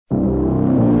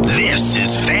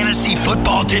Fantasy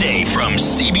Football Today from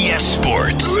CBS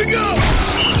Sports. Here we go.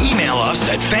 Email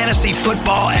us at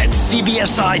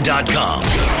fantasyfootball@cbsi.com.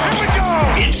 Here we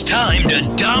go. It's time to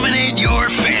dominate your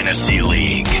fantasy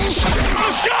league.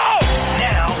 Let's go.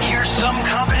 Now, here's some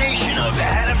combination of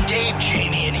Adam, Dave,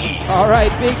 Jamie, and Heath. All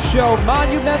right, big show,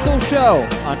 monumental show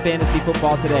on Fantasy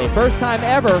Football Today. First time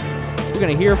ever, we're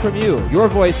going to hear from you, your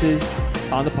voices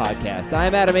on the podcast.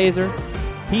 I'm Adam Azer.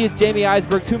 He is Jamie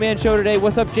Eisberg, two-man show today.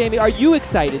 What's up, Jamie? Are you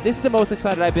excited? This is the most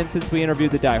excited I've been since we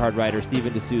interviewed the Die Hard writer,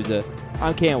 Steven D'Souza.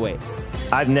 I can't wait.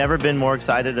 I've never been more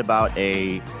excited about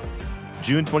a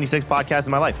June 26th podcast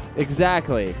in my life.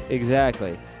 Exactly.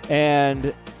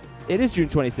 And it is June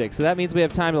 26th, so that means we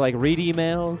have time to read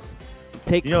emails,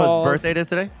 take calls. You know whose birthday it is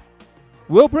today?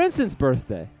 Will Brinson's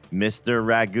birthday. Mr.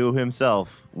 Ragu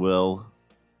himself, Will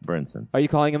Brinson. Are you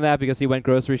calling him that because he went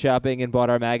grocery shopping and bought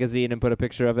our magazine and put a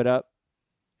picture of it up?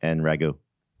 And Ragu.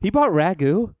 He bought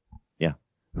Ragu? Yeah.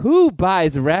 Who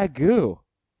buys Ragu?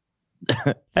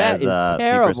 That is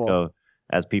terrible.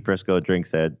 As Pete Prisco drink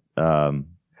said,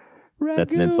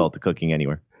 that's an insult to cooking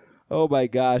anywhere. Oh, my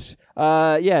gosh.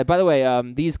 Yeah, by the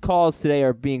way, these calls today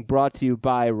are being brought to you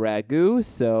by Ragu,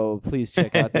 so please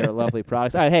check out their lovely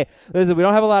products. All right, hey, listen, we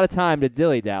don't have a lot of time to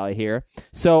dilly-dally here,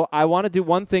 so I want to do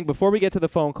one thing before we get to the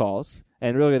phone calls,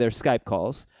 and really they're Skype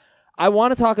calls. I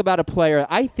want to talk about a player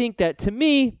I think that, to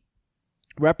me,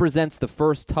 represents the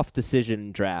first tough decision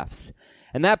in drafts,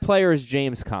 and that player is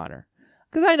James Conner.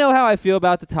 Because I know how I feel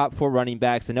about the top four running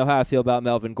backs. I know how I feel about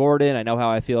Melvin Gordon. I know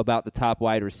how I feel about the top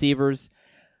wide receivers.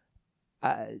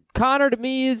 Conner, to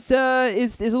me, is a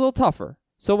little tougher.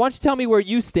 So why don't you tell me where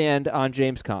you stand on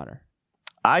James Conner?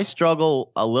 I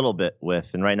struggle a little bit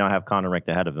with, and right now I have Conner ranked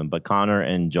ahead of him, but Conner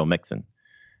and Joe Mixon.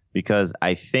 Because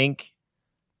I think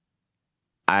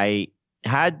I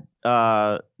had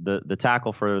the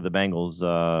tackle for the Bengals,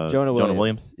 Jonah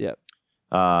Williams. Yep.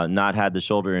 Not had the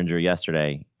shoulder injury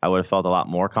yesterday. I would have felt a lot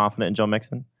more confident in Joe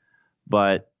Mixon.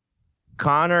 But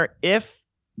Conner, if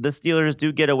the Steelers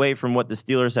do get away from what the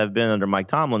Steelers have been under Mike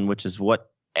Tomlin, which is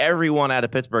what everyone out of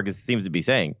Pittsburgh seems to be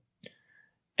saying,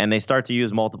 and they start to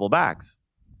use multiple backs,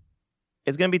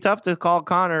 it's going to be tough to call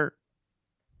Conner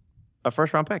a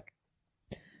first-round pick.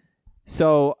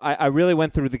 So I really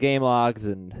went through the game logs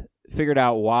and figured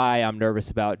out why I'm nervous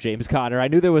about James Conner. I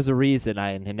knew there was a reason,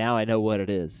 and now I know what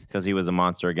it is. Because he was a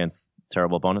monster against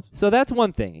terrible opponents? So that's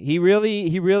one thing. He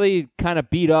really kind of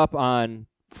beat up on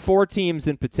four teams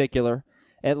in particular: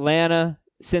 Atlanta,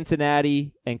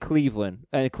 Cincinnati, and Cleveland.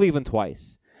 And Cleveland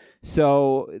twice.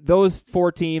 So those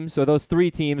four teams, or those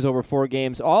three teams over 4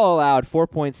 games, all allowed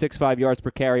 4.65 yards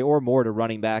per carry or more to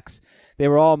running backs. They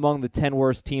were all among the 10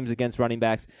 worst teams against running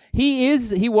backs.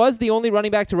 He was the only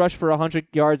running back to rush for 100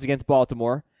 yards against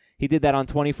Baltimore. He did that on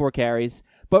 24 carries.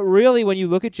 But really, when you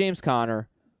look at James Conner,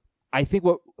 I think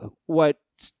what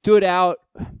stood out,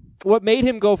 what made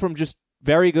him go from just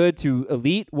very good to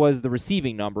elite was the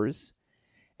receiving numbers.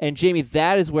 And Jamie,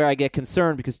 that is where I get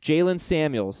concerned because Jalen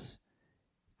Samuels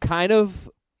kind of,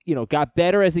 got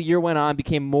better as the year went on,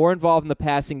 became more involved in the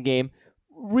passing game,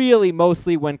 really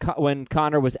mostly when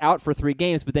Conner was out for 3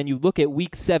 games. But then you look at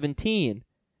week 17,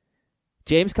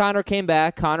 James Conner came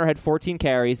back. Conner had 14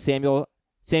 carries. Samuel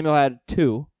had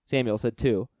 2. Samuel said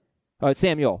 2.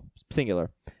 Samuel, singular.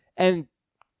 And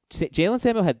Jalen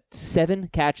Samuel had 7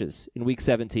 catches in week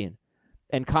 17.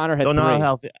 And Conner had 3. I don't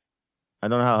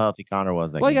know how healthy Conner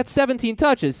was. He got 17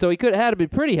 touches, so he could have had to be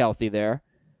pretty healthy there.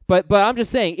 But I'm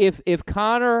just saying, if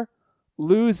Conner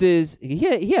loses,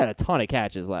 he had a ton of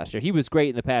catches last year. He was great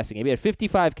in the passing game. He had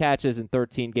 55 catches in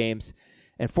 13 games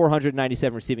and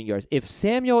 497 receiving yards. If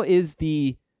Samuel is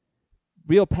the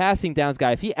real passing downs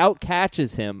guy, if he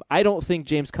outcatches him, I don't think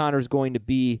James Conner is going to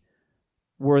be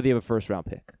worthy of a first-round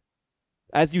pick,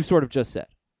 as you sort of just said.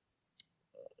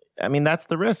 I mean, that's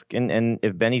the risk. And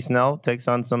if Benny Snell takes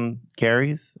on some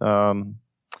carries,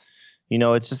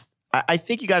 it's just, I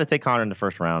think you got to take Conner in the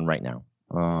first round right now.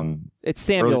 It's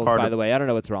Samuels, by the way. I don't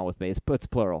know what's wrong with me. It's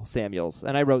plural, Samuels.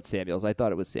 And I wrote Samuels. I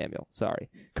thought it was Samuel. Sorry.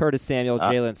 Curtis Samuel,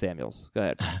 Jalen Samuels. Go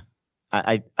ahead.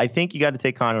 I think you got to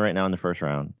take Conner right now in the first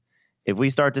round. If we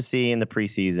start to see in the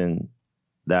preseason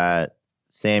that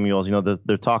Samuels,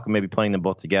 they're talking maybe playing them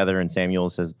both together, and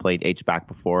Samuels has played H-back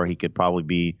before. He could probably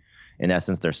be, in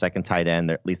essence, their second tight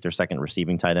end, at least their second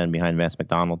receiving tight end behind Vance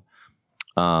McDonald.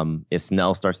 If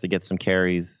Snell starts to get some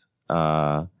carries,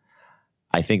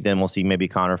 I think then we'll see maybe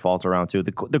Conner falter around too.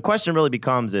 The question really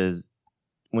becomes is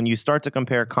when you start to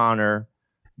compare Conner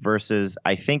versus,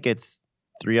 I think it's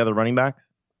 3 other running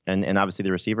backs and obviously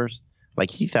the receivers. Like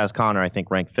Heath has Conner, I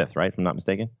think, ranked 5th, right? If I'm not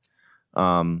mistaken.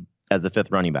 as the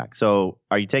fifth running back. So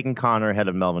are you taking Connor ahead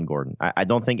of Melvin Gordon? I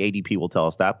don't think ADP will tell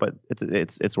us that, but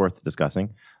it's worth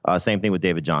discussing. Same thing with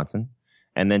David Johnson.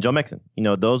 And then Joe Mixon.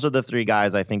 Those are the three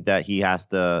guys I think that he has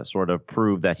to sort of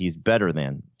prove that he's better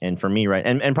than. And for me, right,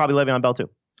 and probably Le'Veon Bell too.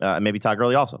 Maybe Todd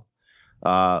Gurley also.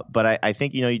 But I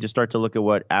think, you just start to look at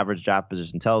what average draft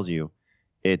position tells you.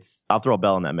 I'll throw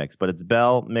Bell in that mix, but it's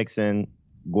Bell, Mixon,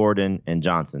 Gordon, and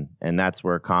Johnson. And that's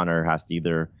where Connor has to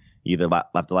either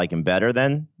have to like him better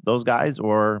than those guys,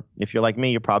 or if you're like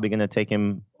me, you're probably going to take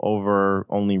him over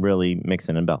only really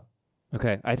Mixon and Bell.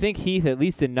 Okay. I think Heath, at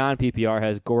least in non-PPR,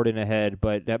 has Gordon ahead,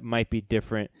 but that might be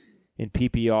different in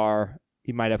PPR.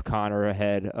 He might have Connor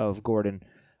ahead of Gordon.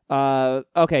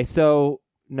 Okay, so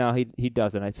no, he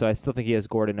doesn't. So I still think he has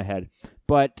Gordon ahead.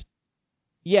 But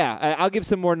yeah, I'll give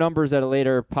some more numbers at a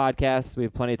later podcast. We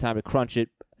have plenty of time to crunch it.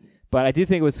 But I do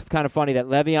think it was kind of funny that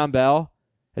Le'Veon Bell,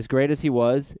 as great as he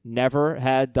was, never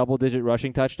had double-digit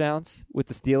rushing touchdowns with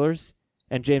the Steelers.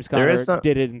 And James Conner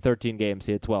did it in 13 games.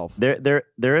 He had 12.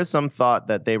 There is some thought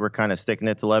that they were kind of sticking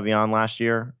it to Le'Veon last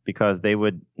year because they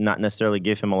would not necessarily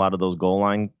give him a lot of those goal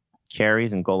line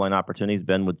carries and goal line opportunities.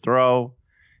 Ben would throw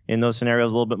in those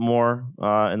scenarios a little bit more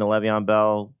in the Le'Veon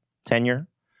Bell tenure.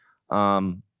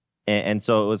 And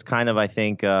so it was kind of, I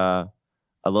think, a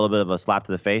little bit of a slap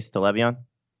to the face to Le'Veon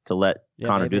to let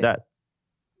Conner do that.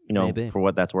 For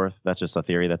what that's worth. That's just a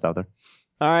theory that's out there.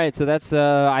 All right, so that's,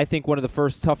 I think, one of the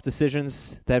first tough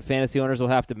decisions that fantasy owners will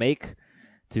have to make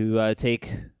to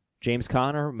take James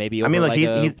Conner, maybe over he's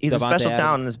a special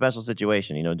talent in a special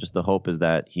situation. Just the hope is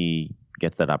that he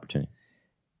gets that opportunity.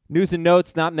 News and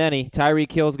notes, not many.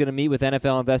 Tyreek Hill is going to meet with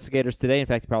NFL investigators today. In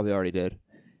fact, he probably already did.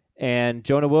 And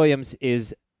Jonah Williams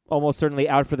is almost certainly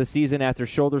out for the season after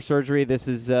shoulder surgery. This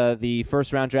is the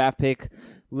first-round draft pick,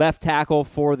 left tackle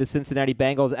for the Cincinnati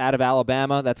Bengals out of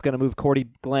Alabama. That's going to move Cordy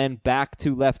Glenn back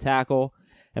to left tackle.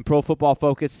 And Pro Football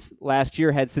Focus last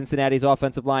year had Cincinnati's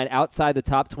offensive line outside the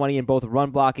top 20 in both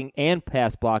run blocking and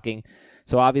pass blocking.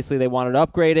 So obviously they wanted to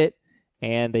upgrade it,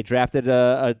 and they drafted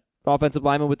a offensive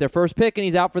lineman with their first pick, and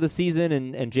he's out for the season.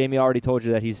 And Jamie already told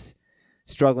you that he's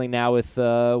struggling now with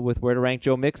where to rank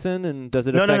Joe Mixon, and does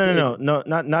it affect... No,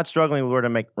 not struggling with where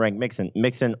to rank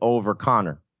Mixon over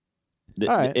Connor.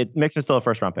 Mixon's still a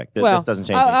first-round pick. This doesn't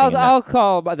change anything. I'll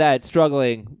call that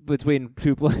struggling between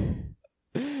two players.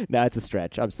 No, it's a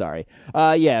stretch. I'm sorry.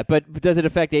 But does it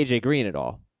affect AJ Green at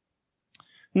all?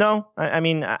 No.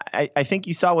 I think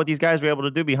you saw what these guys were able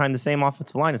to do behind the same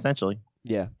offensive line, essentially.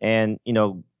 Yeah. And,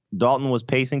 Dalton was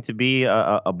pacing to be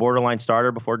a borderline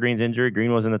starter before Green's injury.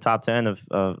 Green was in the top 10 of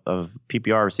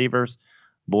PPR receivers.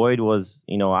 Boyd was,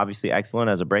 obviously excellent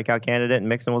as a breakout candidate, and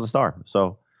Mixon was a star.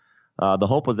 So the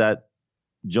hope was that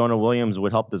Jonah Williams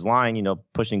would help this line,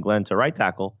 pushing Glenn to right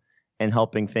tackle and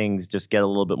helping things just get a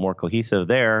little bit more cohesive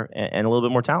there and a little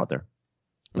bit more talent there.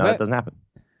 No, that doesn't happen.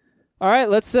 All right,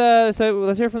 let's hear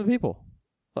from the people.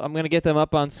 I'm going to get them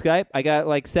up on Skype. I got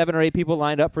like 7 or 8 people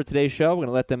lined up for today's show. We're going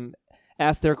to let them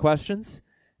ask their questions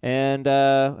and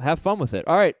have fun with it.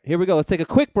 All right, here we go. Let's take a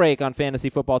quick break on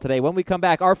fantasy football today. When we come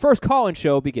back, our first call-in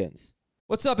show begins.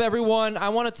 What's up, everyone? I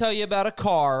want to tell you about a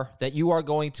car that you are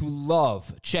going to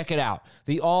love. Check it out.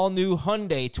 The all-new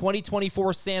Hyundai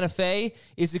 2024 Santa Fe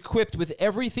is equipped with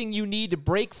everything you need to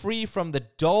break free from the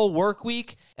dull work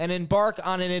week and embark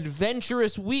on an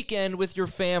adventurous weekend with your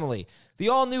family. The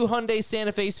all-new Hyundai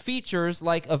Santa Fe's features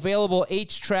like available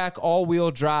H-Track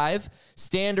all-wheel drive,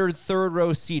 standard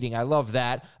third-row seating, I love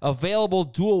that, available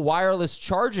dual wireless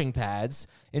charging pads,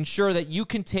 ensure that you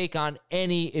can take on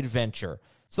any adventure.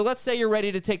 So let's say you're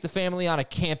ready to take the family on a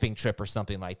camping trip or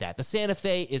something like that. The Santa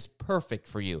Fe is perfect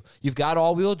for you. You've got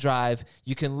all-wheel drive.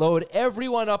 You can load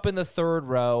everyone up in the third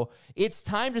row. It's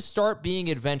time to start being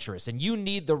adventurous, and you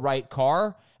need the right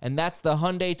car, and that's the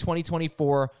Hyundai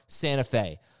 2024 Santa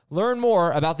Fe. Learn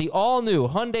more about the all-new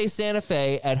Hyundai Santa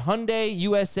Fe at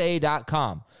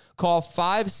HyundaiUSA.com. Call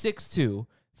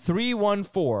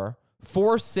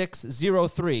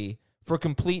 562-314-4603 for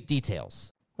complete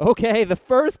details. Okay, the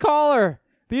first caller.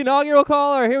 The inaugural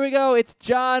caller. Here we go. It's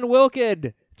John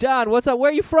Wilkin. John, what's up?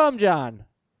 Where are you from, John?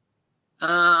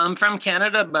 I'm from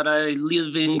Canada, but I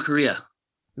live in Korea.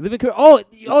 You live in Korea? Oh,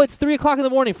 it's 3 o'clock in the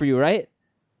morning for you, right?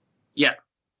 Yeah.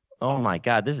 Oh, my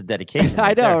God. This is dedication.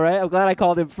 I know, right? I'm glad I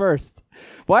called him first.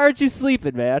 Why aren't you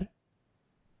sleeping, man?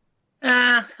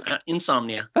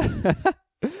 Insomnia.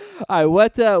 All right,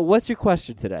 what's your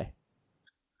question today?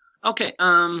 Okay.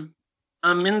 I'm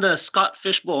in the Scott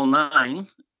Fishbowl 9.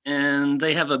 And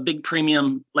they have a big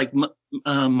premium, like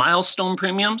milestone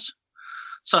premiums.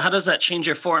 So how does that change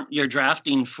your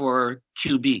drafting for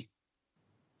QB?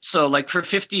 So, like for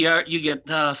 50 yards, you get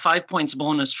 5 points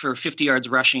bonus for 50 yards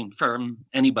rushing from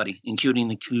anybody, including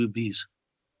the QBs.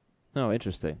 Oh,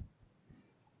 interesting.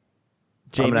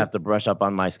 I'm gonna have to brush up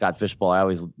on my Scott Fishbowl. I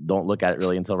always don't look at it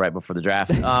really until right before the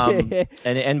draft.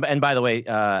 And by the way,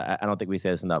 I don't think we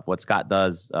say this enough. What Scott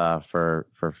does for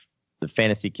the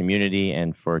fantasy community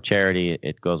and for charity,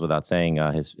 it goes without saying.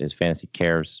 His Fantasy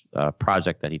Cares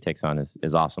project that he takes on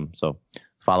is awesome. So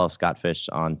follow Scott Fish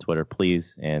on Twitter,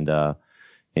 please, and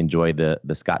enjoy the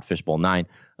Scott Fishbowl 9.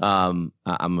 I'm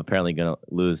apparently going to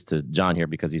lose to John here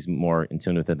because he's more in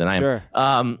tune with it than I am. Sure.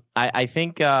 I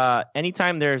think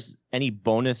anytime there's any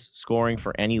bonus scoring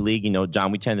for any league,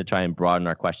 John, we tend to try and broaden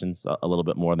our questions a little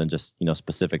bit more than just,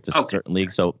 specific to certain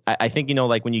leagues. So I think,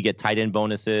 like when you get tight end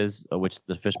bonuses, which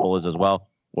the Fishbowl is as well,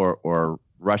 or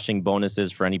rushing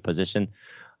bonuses for any position,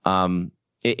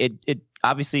 it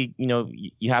obviously,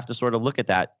 you have to sort of look at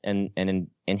that and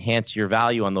enhance your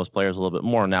value on those players a little bit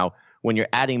more. Now, when you're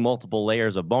adding multiple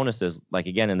layers of bonuses, like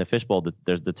again in the Fishbowl,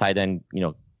 there's the tight end,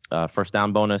 first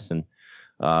down bonus and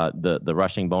the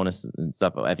rushing bonus and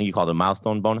stuff. I think you call it a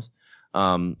milestone bonus.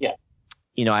 Yeah.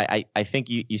 I think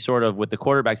you sort of, with the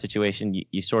quarterback situation,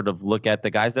 you sort of look at the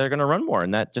guys that are going to run more,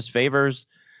 and that just favors,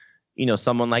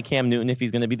 someone like Cam Newton if he's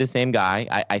going to be the same guy.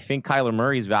 I think Kyler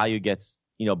Murray's value gets,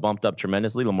 bumped up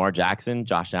tremendously. Lamar Jackson,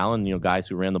 Josh Allen, guys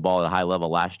who ran the ball at a high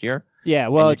level last year. Yeah,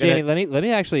 well, Jamie, let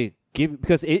me actually give,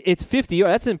 because it's 50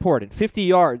 yards. That's important. 50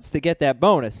 yards to get that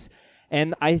bonus.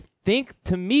 And I think,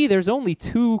 to me, there's only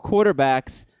two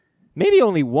quarterbacks, maybe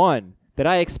only one, that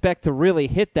I expect to really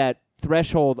hit that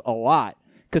threshold a lot.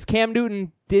 Because Cam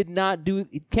Newton did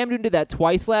that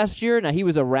twice last year. Now, he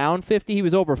was around 50. He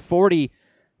was over 40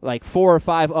 like 4 or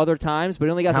 5 other times, but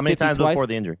he only got how to 50 many times twice. Before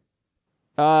the injury?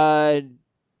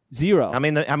 0. I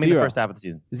mean the first half of the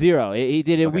season. 0. He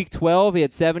did it Week 12. He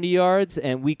had 70 yards,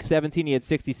 and Week 17 he had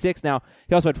 66. Now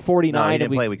he also had 49. No, he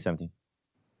didn't play Week 17.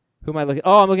 Who am I looking?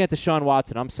 Oh, I'm looking at Deshaun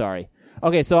Watson. I'm sorry.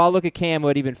 Okay, so I'll look at Cam, who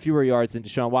had even fewer yards than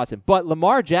Deshaun Watson. But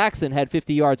Lamar Jackson had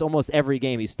 50 yards almost every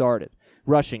game he started,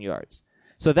 rushing yards.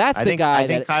 So that's the guy. I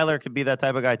think Kyler could be that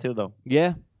type of guy too, though.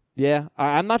 Yeah.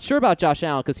 I'm not sure about Josh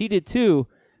Allen because he did too,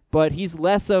 but he's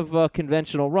less of a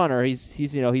conventional runner.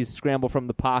 He's scrambled from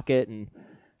the pocket, and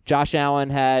Josh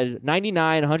Allen had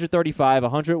 99, 135,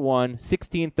 101,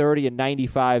 16, 30, and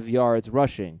 95 yards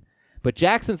rushing. But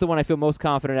Jackson's the one I feel most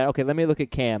confident at. Okay, let me look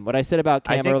at Cam. What I said about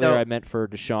Cam earlier, I meant for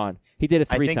Deshaun. He did it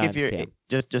 3 times. If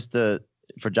you're just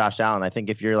for Josh Allen, I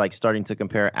think if you're like starting to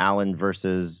compare Allen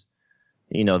versus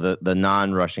the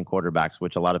non-rushing quarterbacks,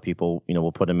 which a lot of people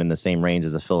will put him in the same range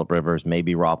as a Phillip Rivers,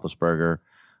 maybe Roethlisberger.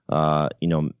 I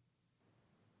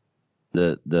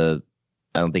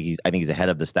think he's ahead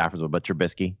of the Staffords, but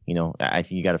Trubisky. I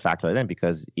think you got to factor that in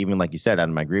because even like you said,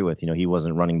 Adam, I agree with. He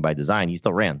wasn't running by design; he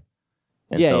still ran.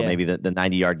 And maybe the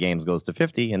 90-yard games goes to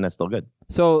 50, and that's still good.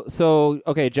 So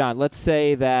okay, John, let's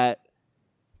say that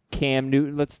Cam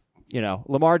Newton,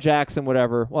 Lamar Jackson,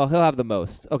 whatever. Well, he'll have the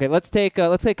most. Okay, let's take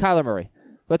Kyler Murray.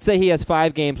 Let's say he has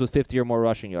 5 games with 50 or more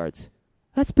rushing yards.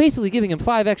 That's basically giving him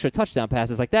 5 extra touchdown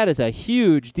passes. Like, that is a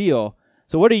huge deal.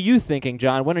 So what are you thinking,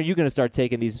 John? When are you going to start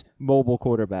taking these mobile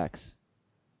quarterbacks?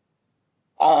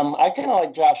 I kind of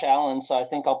like Josh Allen, so I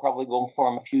think I'll probably go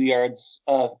for him a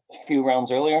few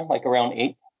rounds earlier, like around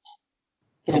 8.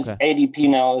 His ADP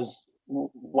now is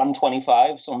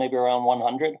 125, so maybe around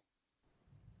 100.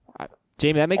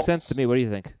 Jamie, that makes sense to me. What do you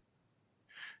think?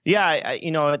 Yeah,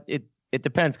 it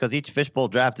depends because each Fishbowl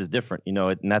draft is different,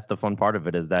 and that's the fun part of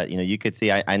it is that, you could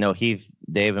see, I know Heath,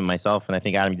 Dave, and myself, and I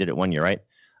think Adam, you did it 1 year, right?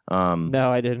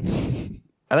 No, I didn't.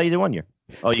 I thought you did 1 year.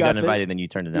 Oh, you got invited, then you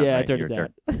turned it down. Yeah, right? I turned it down.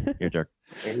 You're a jerk.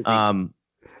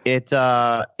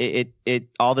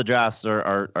 All the drafts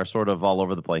are sort of all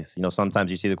over the place.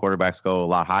 Sometimes you see the quarterbacks go a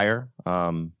lot higher.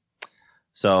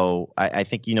 So I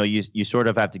think, you sort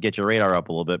of have to get your radar up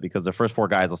a little bit because the first 4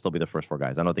 guys will still be the first 4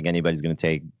 guys. I don't think anybody's going to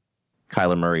take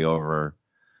Kyler Murray over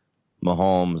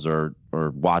Mahomes or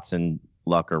Watson,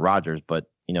 Luck, or Rodgers, but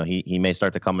he may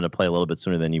start to come into play a little bit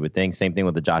sooner than you would think. Same thing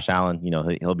with the Josh Allen.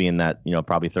 He'll be in that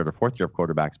probably 3rd or 4th year of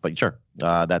quarterbacks. But sure,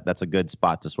 that's a good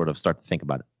spot to sort of start to think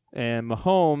about it. And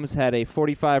Mahomes had a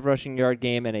 45 rushing yard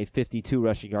game and a 52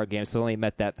 rushing yard game, so only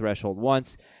met that threshold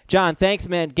once. John, thanks,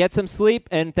 man. Get some sleep,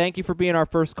 and thank you for being our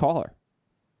first caller.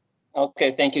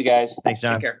 Okay, thank you, guys. Thanks,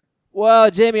 John. Take care. Well,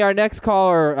 Jamie, our next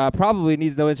caller probably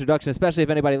needs no introduction, especially if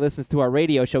anybody listens to our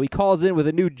radio show. He calls in with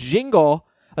a new jingle,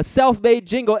 a self-made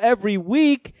jingle every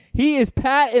week. He is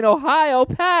Pat in Ohio.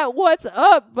 Pat, what's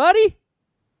up, buddy?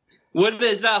 What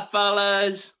is up,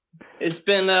 fellas? It's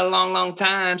been a long, long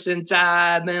time since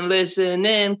I've been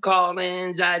listening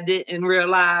call-ins. I didn't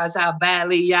realize how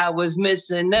badly I was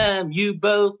missing them. You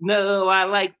both know I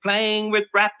like playing with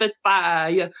rapid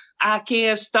fire. I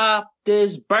can't stop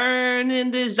this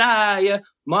burning desire.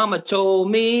 Mama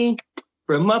told me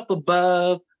from up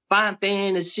above, find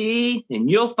fantasy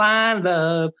and you'll find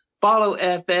love. Follow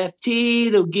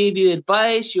FFT, they'll give you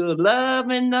advice you'll love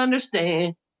and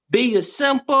understand. Be a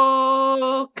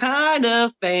simple kind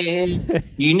of fan.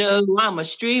 You know I'm a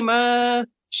streamer,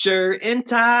 shirt and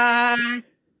tie.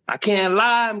 I can't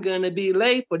lie, I'm going to be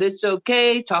late, but it's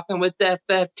okay. Talking with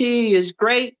FFT is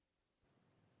great.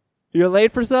 You're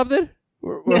late for something?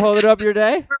 We're holding up your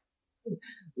day?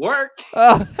 Work.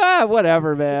 Oh,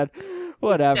 whatever, man.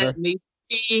 Whatever. Let me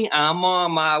see, I'm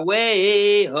on my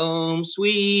way home.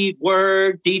 Sweet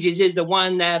work. DJs is the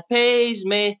one that pays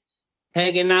me.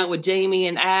 Hanging out with Jamie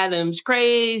and Adam's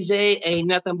crazy. Ain't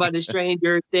nothing but a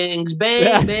Stranger Things,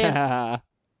 baby.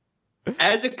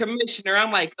 As a commissioner, I'm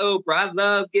like, Oprah, I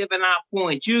love giving out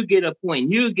points. You get a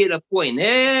point. You get a point.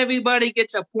 Everybody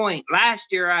gets a point.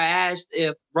 Last year, I asked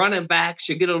if running backs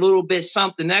should get a little bit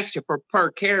something extra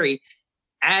per carry.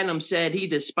 Adam said he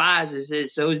despises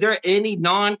it. So is there any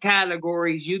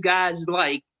non-categories you guys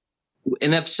like?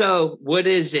 And if so, what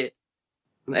is it?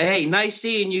 Hey, nice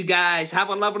seeing you guys. Have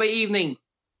a lovely evening.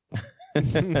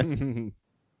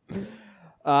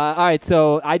 All right,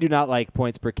 so I do not like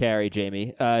points per carry,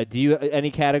 Jamie. Do you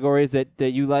any categories that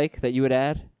you like that you would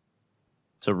add?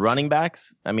 To running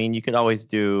backs, I mean, you could always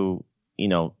do,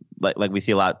 like we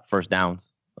see a lot first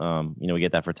downs. We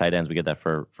get that for tight ends, we get that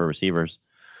for receivers.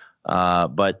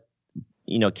 But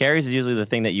carries is usually the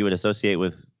thing that you would associate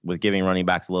with giving running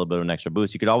backs a little bit of an extra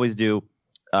boost. You could always do,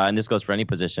 and this goes for any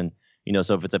position.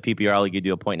 So if it's a PPR league, you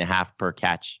do a 1.5 per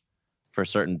catch for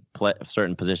certain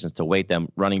positions to weight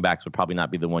them. Running backs would probably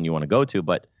not be the one you want to go to,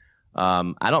 but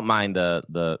I don't mind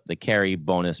the carry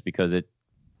bonus because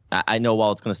I know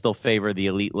while it's going to still favor the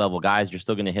elite level guys, you're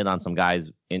still going to hit on some guys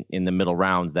in the middle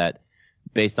rounds that,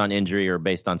 based on injury or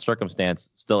based on circumstance,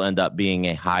 still end up being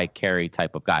a high carry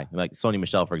type of guy, like Sony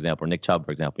Michel, for example, or Nick Chubb,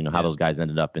 for example. How those guys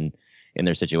ended up in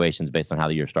their situations based on how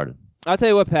the year started. I'll tell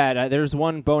you what, Pat, there's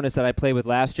one bonus that I played with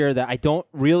last year that I don't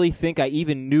really think I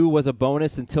even knew was a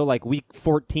bonus until like week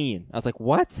 14. I was like,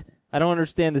 what? I don't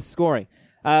understand this scoring.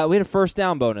 We had a first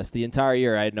down bonus the entire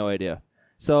year. I had no idea.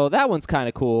 So that one's kind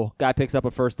of cool. Guy picks up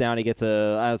a first down. He gets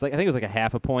I think it was like a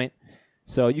half a point.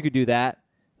 So you could do that.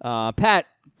 Pat,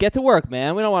 get to work,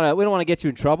 man. We don't want to get you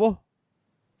in trouble.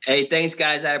 Hey, thanks,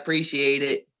 guys. I appreciate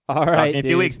it. All right, in a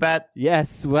few weeks, Pat.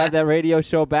 Yes, we'll have that radio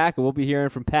show back, and we'll be hearing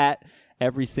from Pat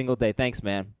every single day. Thanks,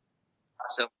 man.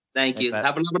 Awesome. Thank you. Pat.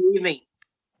 Have a lovely evening.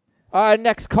 Our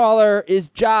next caller is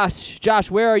Josh.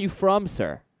 Josh, where are you from,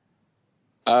 sir?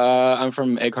 I'm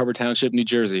from Egg Harbor Township, New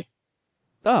Jersey.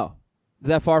 Oh, is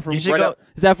that far from? Is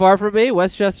that far from me,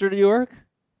 Westchester, New York?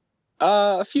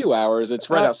 A few hours. It's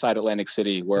right outside Atlantic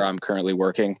City, where I'm currently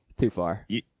working. It's too far.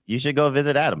 You should go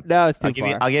visit Adam. No, it's too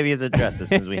far. I'll give you his address as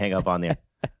soon as we hang up on there.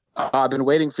 I've been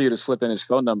waiting for you to slip in his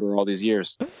phone number all these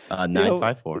years.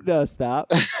 954. No,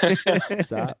 stop.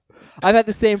 Stop. I've had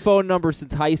the same phone number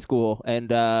since high school,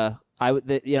 and I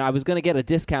was going to get a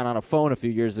discount on a phone a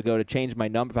few years ago to change my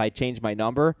number. If I changed my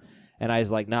number, and I was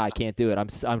like, nah, I can't do it.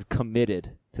 I'm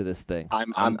committed to this thing.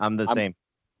 I'm the same.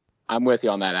 I'm with you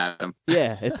on that, Adam.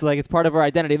 Yeah, it's like it's part of our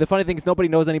identity. The funny thing is nobody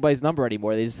knows anybody's number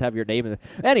anymore. They just have your name.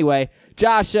 Anyway,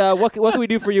 Josh, what can we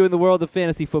do for you in the world of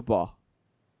fantasy football?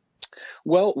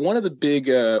 Well, one of the big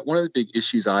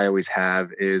issues I always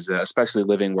have is, especially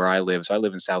living where I live. So I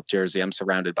live in South Jersey. I'm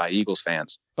surrounded by Eagles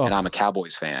fans, and I'm a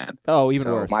Cowboys fan. Oh, even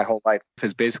worse. My whole life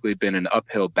has basically been an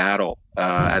uphill battle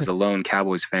as a lone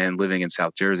Cowboys fan living in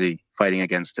South Jersey, fighting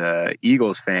against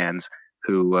Eagles fans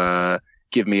who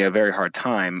give me a very hard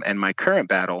time. And my current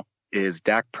battle is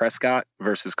Dak Prescott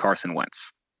versus Carson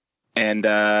Wentz. And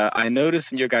I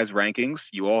noticed in your guys' rankings,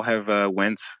 you all have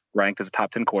Wentz ranked as a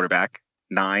top 10 quarterback,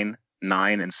 9,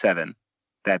 9, and 7,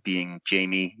 that being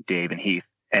Jamie, Dave, and Heath.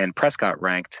 And Prescott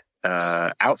ranked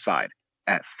outside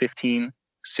at 15,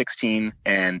 16,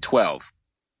 and 12.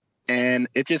 And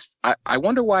it just, I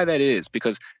wonder why that is,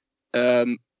 because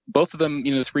both of them,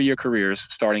 3-year careers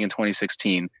starting in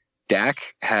 2016. Dak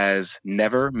has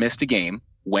never missed a game.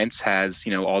 Wentz has,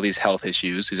 all these health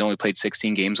issues. He's only played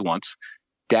 16 games once.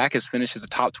 Dak has finished as a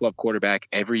top 12 quarterback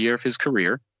every year of his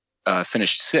career,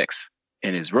 finished 6th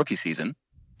in his rookie season.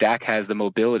 Dak has the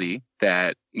mobility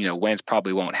that, Wentz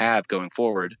probably won't have going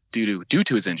forward due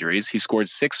to his injuries. He scored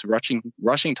 6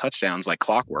 rushing touchdowns like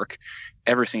clockwork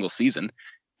every single season.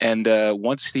 And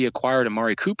once he acquired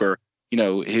Amari Cooper,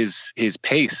 his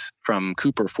pace from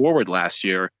Cooper forward last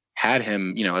year had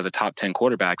him, as a top 10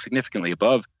 quarterback, significantly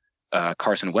above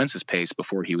Carson Wentz's pace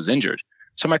before he was injured.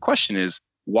 So my question is,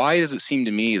 why does it seem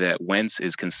to me that Wentz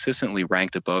is consistently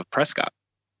ranked above Prescott?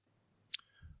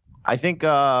 I think,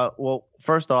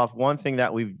 first off, one thing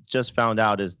that we've just found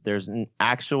out is there's an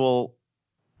actual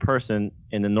person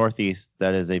in the Northeast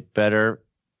that is a better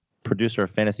producer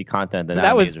of fantasy content than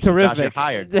that was terrific. Josh,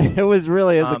 hired. It was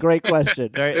really a great question.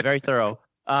 Very, very thorough.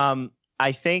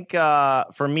 I think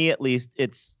for me at least,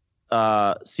 it's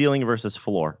ceiling versus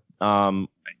floor.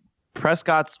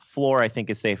 Prescott's floor, I think,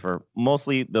 is safer.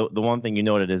 Mostly the one thing you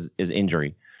noted is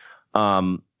injury.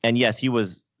 And yes, he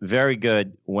was very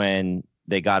good when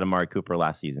they got Amari Cooper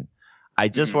last season. I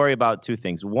just worry about two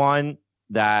things. One,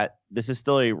 that this is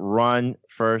still a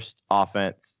run-first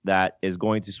offense that is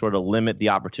going to sort of limit the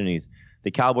opportunities.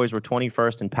 The Cowboys were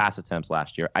 21st in pass attempts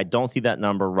last year. I don't see that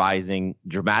number rising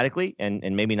dramatically, and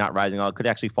maybe not rising. It could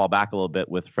actually fall back a little bit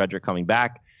with Frederick coming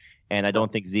back. And I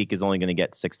don't think Zeke is only going to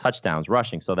get 6 touchdowns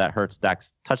rushing, so that hurts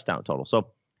Dak's touchdown total.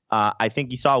 So I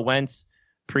think you saw Wentz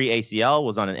pre-ACL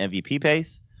was on an MVP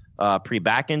pace.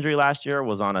 Pre-back injury last year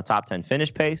was on a top 10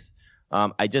 finish pace.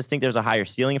 I just think there's a higher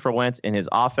ceiling for Wentz in his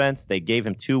offense. They gave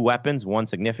him 2 weapons, one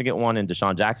significant one in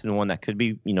Deshaun Jackson, one that could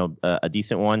be a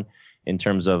decent one in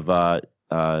terms of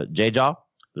J-Jaw,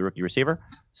 the rookie receiver.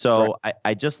 So right.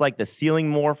 I just like the ceiling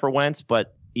more for Wentz,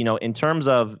 but in terms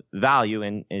of value,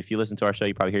 and if you listen to our show,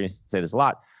 you probably hear me say this a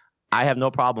lot, I have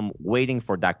no problem waiting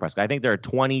for Dak Prescott. I think there are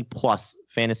 20-plus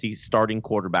fantasy starting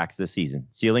quarterbacks this season.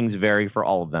 Ceilings vary for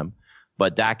all of them,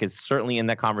 but Dak is certainly in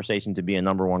that conversation to be a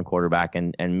number 1 quarterback,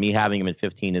 and me having him at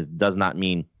 15 does not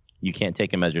mean you can't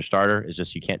take him as your starter. It's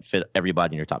just you can't fit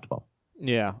everybody in your top 12.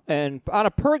 Yeah, and on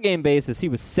a per-game basis, he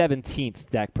was 17th,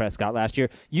 Dak Prescott, last year.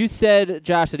 You said,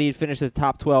 Josh, that he'd finish his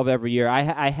top 12 every year.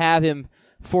 I have him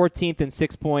 14th in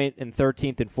 6-point and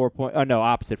 13th in 4-point. Oh, no,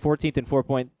 opposite. 14th in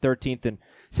 4-point, 13th in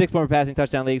 6-point passing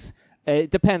touchdown leagues. It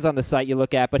depends on the site you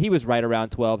look at, but he was right around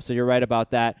 12, so you're right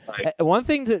about that. Right. One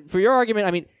thing for your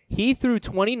argument, he threw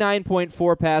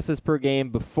 29.4 passes per game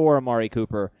before Amari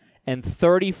Cooper and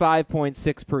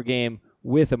 35.6 per game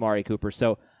with Amari Cooper.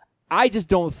 So I just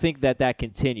don't think that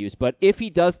continues. But if he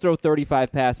does throw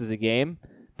 35 passes a game,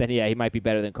 then he might be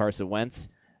better than Carson Wentz.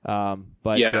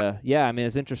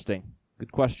 It's interesting.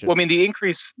 Good question. Well, the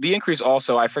increase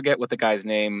also, I forget what the guy's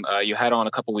name you had on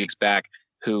a couple weeks back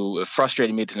who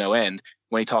frustrated me to no end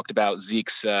when he talked about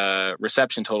Zeke's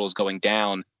reception totals going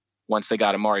down once they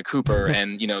got Amari Cooper.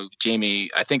 And,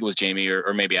 Jamie, I think it was Jamie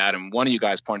or maybe Adam, one of you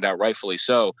guys pointed out rightfully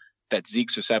so that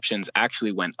Zeke's receptions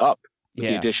actually went up with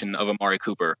the addition of Amari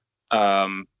Cooper.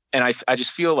 And I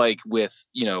just feel like with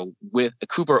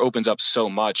Cooper opens up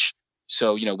so much.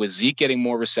 So, with Zeke getting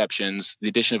more receptions, the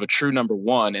addition of a true number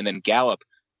 1, and then Gallup,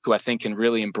 who I think can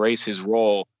really embrace his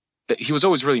role, that he was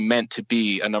always really meant to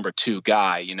be a number 2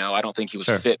 guy. I don't think he was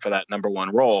fit for that number 1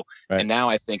 role. Right. And now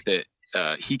I think that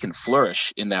he can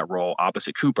flourish in that role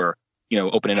opposite Cooper,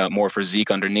 opening up more for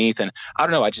Zeke underneath. And I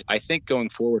don't know. I think going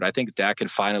forward, I think Dak can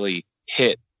finally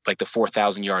hit like the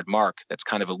 4,000-yard mark that's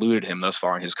kind of eluded him thus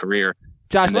far in his career.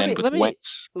 Josh, let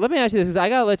me ask you this, because I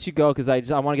gotta let you go because I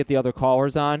want to get the other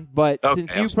callers on. But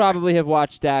since you probably have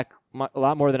watched Dak a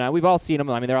lot more than I, we've all seen them.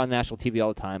 They're on national TV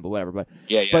all the time, but whatever. But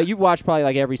But you've watched probably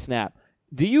like every snap.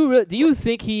 Do you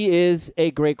think he is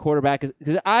a great quarterback?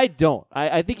 Because I don't.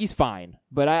 I think he's fine,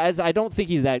 but I don't think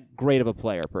he's that great of a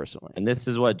player personally. And this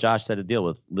is what Josh had to deal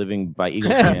with, living by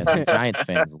Eagles fans and Giants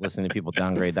fans, listening to people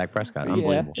downgrade Dak Prescott.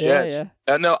 Unbelievable. Yes.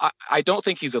 No, I don't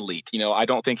think he's elite. I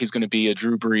don't think he's going to be a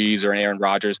Drew Brees or an Aaron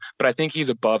Rodgers, but I think he's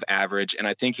above average, and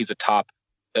I think he's a top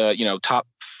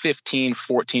 15,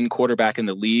 14 quarterback in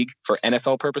the league for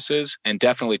NFL purposes, and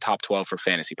definitely top 12 for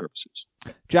fantasy purposes.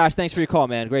 Josh, thanks for your call,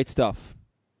 man. Great stuff.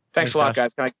 Thanks a lot,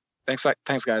 guys.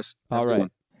 Thanks, guys. All right.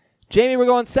 Jamie, we're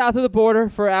going south of the border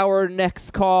for our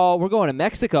next call. We're going to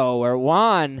Mexico, where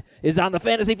Juan is on the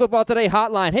Fantasy Football Today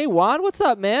hotline. Hey, Juan, what's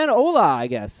up, man? Hola, I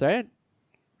guess, right?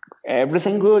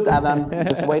 Everything good, Adam.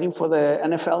 Just waiting for the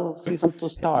NFL season to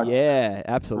start. Yeah,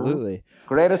 absolutely.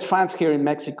 Greatest fans here in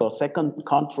Mexico, second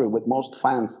country with most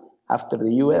fans after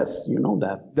the U.S. You know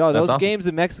that. No, those games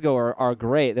in Mexico are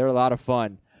great. They're a lot of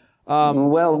fun.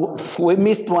 We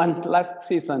missed one last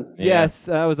season. Yes,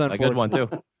 that was unfortunate. A good one, too.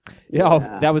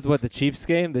 That was what, the Chiefs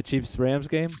game? The Chiefs-Rams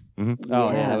game? Mm-hmm.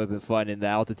 Oh, yeah, that would have been fun in the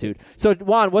altitude. So,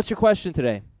 Juan, what's your question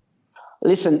today?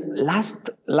 Listen,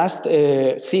 last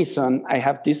season, I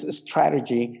have this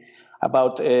strategy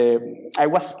about I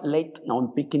was late on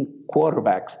picking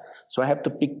quarterbacks. So I have to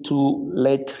pick 2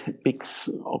 late picks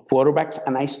of quarterbacks,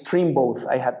 and I streamed both.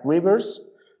 I had Rivers,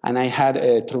 and I had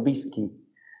Trubisky.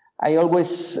 I always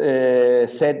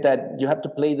said that you have to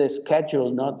play the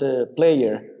schedule, not the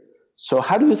player. So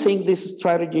how do you think this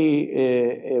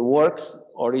strategy works,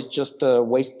 or is just a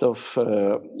waste of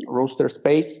roster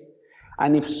space?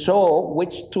 And if so,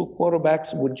 which two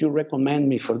quarterbacks would you recommend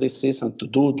me for this season to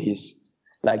do this?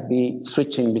 Like be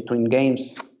switching between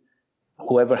games,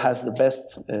 whoever has the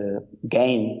best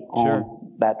game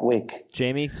on that week.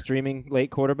 Jamie, streaming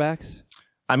late quarterbacks?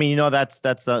 I mean, that's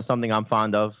something I'm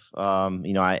fond of.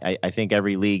 I think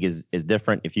every league is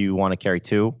different. If you want to carry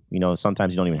two,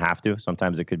 sometimes you don't even have to.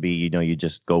 Sometimes it could be, you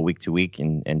just go week to week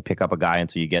and pick up a guy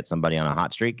until you get somebody on a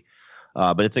hot streak.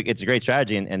 But it's a great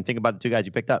strategy. And think about the two guys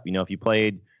you picked up. If you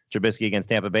played Trubisky against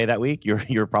Tampa Bay that week,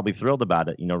 you're probably thrilled about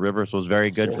it. Rivers was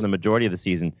very good for the majority of the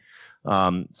season.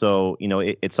 So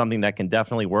it's something that can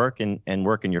definitely work and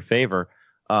work in your favor.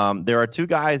 There are two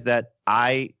guys that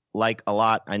I like a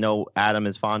lot. I know Adam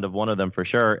is fond of one of them for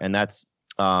sure, and that's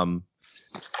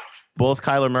both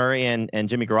Kyler Murray and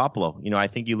Jimmy Garoppolo. I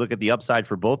think you look at the upside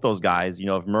for both those guys.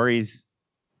 If Murray's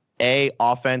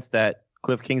offense that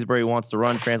Cliff Kingsbury wants to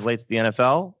run translates to the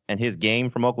NFL, and his game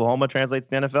from Oklahoma translates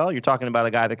to the NFL, you're talking about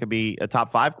a guy that could be a top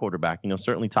 5 quarterback,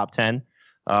 certainly top 10,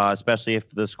 especially if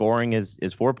the scoring is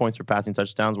 4 points for passing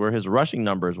touchdowns, where his rushing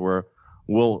numbers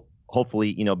will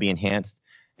hopefully, be enhanced.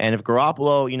 And if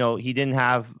Garoppolo, he didn't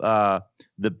have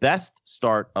the best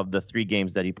start of the 3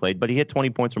 games that he played, but he hit 20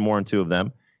 points or more in 2 of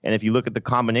them. And if you look at the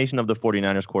combination of the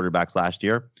 49ers quarterbacks last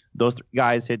year, those 3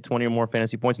 guys hit 20 or more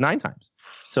fantasy points 9 times.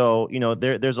 So,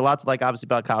 there's a lot to like, obviously,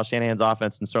 about Kyle Shanahan's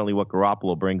offense and certainly what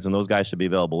Garoppolo brings, and those guys should be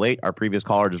available late. Our previous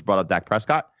caller just brought up Dak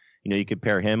Prescott. You could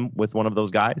pair him with one of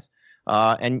those guys.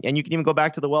 And you can even go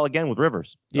back to the well again with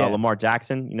Rivers. Yeah. Lamar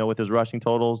Jackson, with his rushing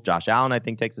totals. Josh Allen, I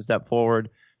think, takes a step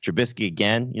forward. Trubisky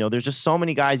again. There's just so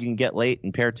many guys you can get late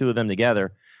and pair 2 of them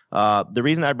together. The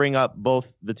reason I bring up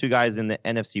both the 2 guys in the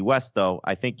NFC West, though,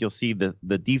 I think you'll see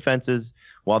the defenses,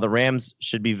 while the Rams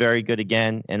should be very good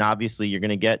again, and obviously you're going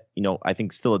to get, I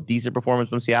think still a decent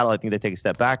performance from Seattle. I think they take a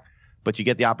step back, but you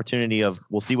get the opportunity of,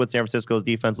 we'll see what San Francisco's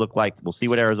defense look like. We'll see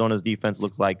what Arizona's defense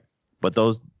looks like, but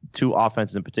those 2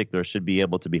 offenses in particular should be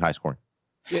able to be high scoring.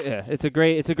 Yeah, it's a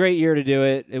great year to do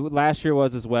it. Last year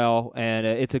was as well, and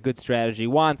it's a good strategy.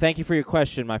 Juan, thank you for your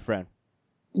question, my friend.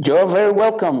 You're very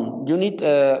welcome. You need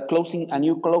a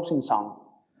new closing song.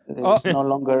 It's no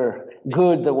longer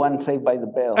good, the one Saved by the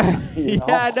Bell.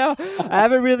 Yeah, no, I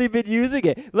haven't really been using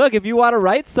it. Look, if you want to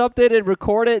write something and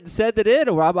record it and send it in,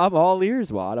 I'm all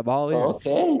ears, Juan. I'm all ears.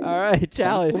 Okay. All right,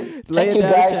 challenge. Lay it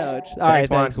down, challenge. All right,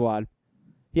 thanks, Juan.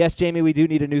 Yes, Jamie, we do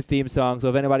need a new theme song, so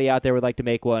if anybody out there would like to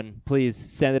make one, please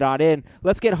send it on in.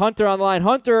 Let's get Hunter on the line.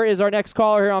 Hunter is our next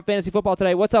caller here on Fantasy Football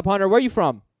Today. What's up, Hunter? Where are you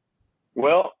from?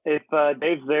 Well, if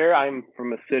Dave's there, I'm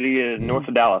from a city north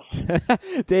of Dallas.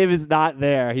 Dave is not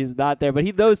there. He's not there, but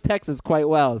he knows Texas quite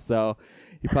well, so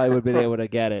he probably would have been able to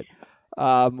get it.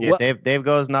 Dave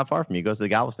goes not far from you. He goes to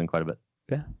Galveston quite a bit.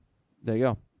 Yeah, there you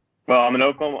go. Well, I'm in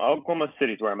Oklahoma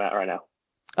City is where I'm at right now.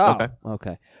 Oh,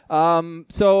 okay.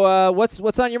 So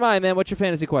what's on your mind, man? What's your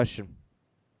fantasy question?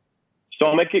 So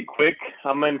I'll make it quick.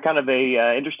 I'm in kind of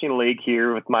a interesting league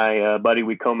here with my buddy.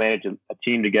 We co-manage a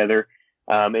team together.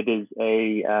 It is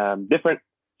a different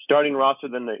starting roster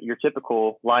than your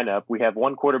typical lineup. We have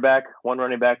 1 quarterback, 1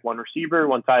 running back, 1 receiver,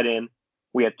 1 tight end.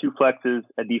 We have 2 flexes,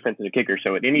 a defense, and a kicker.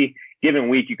 So at any given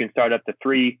week, you can start up to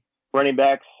 3 running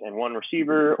backs and 1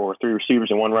 receiver, or 3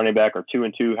 receivers and 1 running back, or 2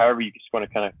 and 2, however you just want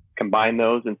to kind of combine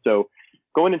those. And so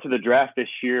going into the draft this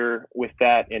year with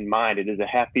that in mind, it is a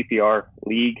half PPR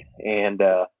league and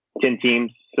 10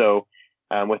 teams. So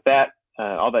with that,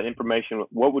 all that information,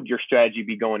 what would your strategy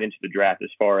be going into the draft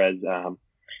as far as,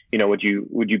 would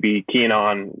you be keying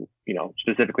on,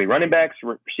 specifically running backs,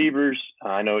 receivers?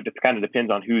 I know it kind of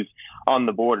depends on who's on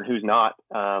the board and who's not.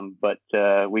 But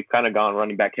we've kind of gone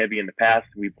running back heavy in the past.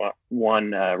 We've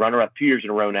won runner-up 2 years in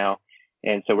a row now.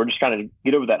 And so we're just kind of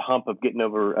get over that hump of getting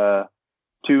over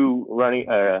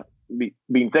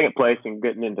being second place and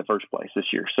getting into first place this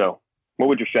year. So what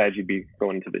would your strategy be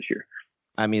going into this year?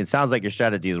 I mean, it sounds like your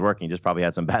strategy is working. You just probably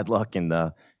had some bad luck in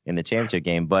the championship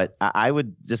game. But I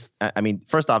would just,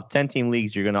 first off, 10-team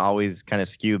leagues, you're going to always kind of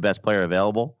skew best player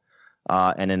available.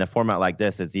 And in a format like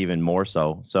this, it's even more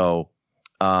so. So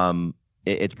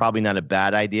it's probably not a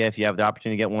bad idea if you have the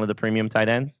opportunity to get one of the premium tight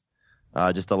ends,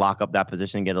 just to lock up that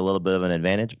position and get a little bit of an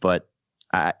advantage. But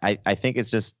I think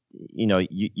it's just,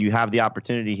 you have the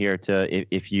opportunity here to,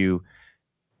 if you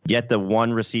get the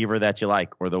 1 receiver that you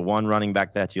like or the 1 running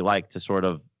back that you like, to sort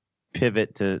of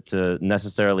pivot to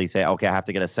necessarily say, okay, I have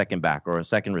to get a second back or a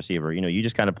second receiver. You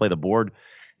just kind of play the board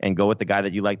and go with the guy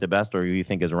that you like the best or you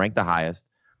think is ranked the highest.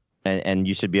 And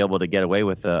you should be able to get away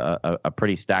with a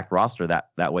pretty stacked roster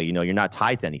that way. You're not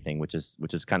tied to anything, which is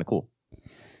kind of cool.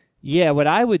 Yeah, what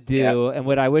I would do, and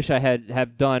what I wish I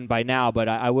have done by now, but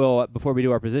I will before we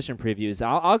do our position previews.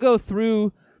 I'll go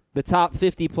through the top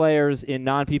 50 players in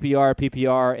non-PPR,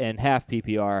 PPR, and half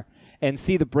PPR, and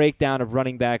see the breakdown of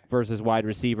running back versus wide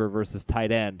receiver versus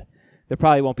tight end. There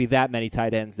probably won't be that many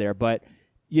tight ends there, but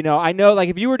I know like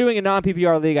if you were doing a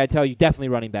non-PPR league, I'd tell you definitely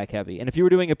running back heavy, and if you were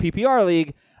doing a PPR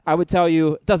league, I would tell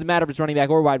you it doesn't matter if it's running back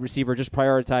or wide receiver, just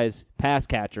prioritize pass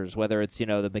catchers, whether it's the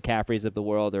McCaffreys of the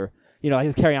world or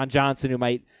like Kerryon Johnson, who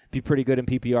might be pretty good in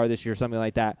PPR this year, something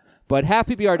like that. But half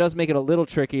PPR does make it a little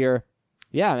trickier.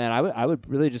 Yeah, man, I would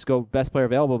really just go best player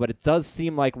available, but it does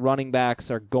seem like running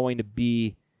backs are going to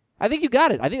be. I think you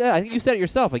got it. I think you said it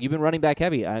yourself. Like you've been running back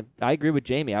heavy. I agree with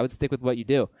Jamie. I would stick with what you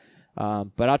do,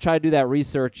 but I'll try to do that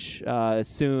research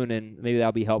soon, and maybe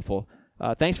that'll be helpful.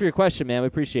 Thanks for your question, man. We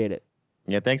appreciate it.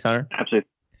 Yeah, thanks, Hunter. Absolutely.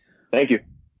 Thank you.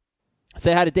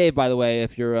 Say hi to Dave, by the way,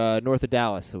 if you're north of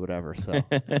Dallas or whatever. So,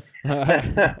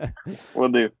 Will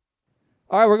do.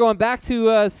 All right, we're going back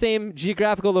to same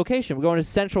geographical location. We're going to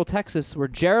Central Texas, where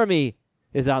Jeremy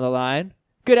is on the line.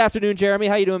 Good afternoon, Jeremy.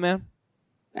 How you doing, man?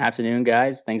 Afternoon,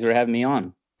 guys. Thanks for having me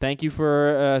on. Thank you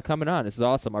for coming on. This is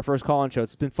awesome. Our first call-in show.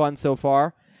 It's been fun so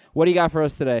far. What do you got for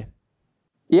us today?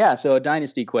 Yeah, so a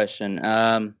dynasty question.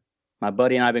 My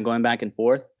buddy and I have been going back and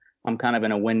forth. I'm kind of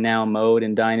in a win-now mode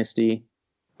in dynasty.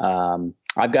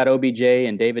 I've got OBJ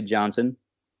and David Johnson,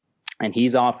 and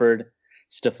he's offered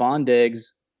Stephon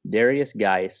Diggs, Darius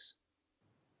Geis,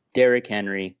 Derrick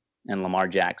Henry, and Lamar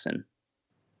Jackson.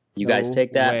 You guys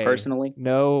take that personally?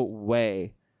 No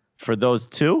way. For those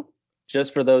two?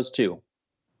 Just for those two.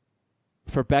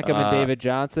 For Beckham and David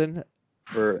Johnson?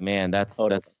 Man, that's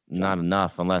not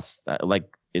enough unless,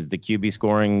 is the QB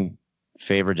scoring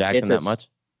favor Jackson that much?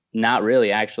 Not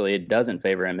really, actually. It doesn't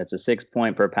favor him. It's a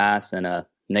 6-point per pass and a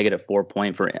 -4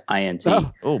 point for INT.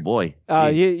 Oh boy.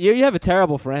 You have a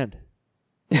terrible friend.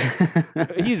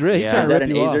 He's really trying to rip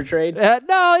you off. Is that an Azer trade?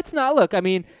 No, it's not. Look, I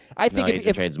mean, I think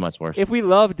if trade's much worse. If we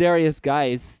love Darius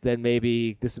Geis, then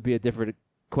maybe this would be a different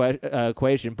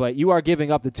equation. But you are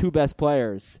giving up the two best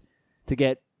players to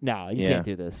get. No, you can't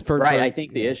do this. I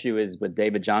think the issue is with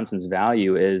David Johnson's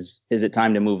value is it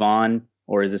time to move on,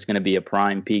 or is this going to be a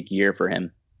prime peak year for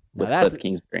him? Cliff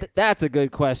Kingsbury. That's a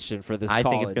good question for this. I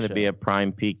think it's going to be a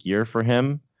prime peak year for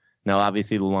him. Now,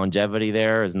 obviously, the longevity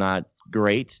there is not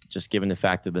great, just given the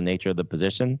fact of the nature of the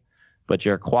position. But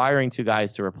you're acquiring two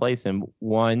guys to replace him.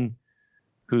 One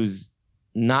who's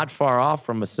not far off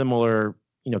from a similar,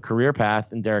 career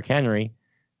path in Derrick Henry,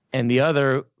 and the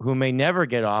other who may never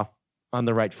get off on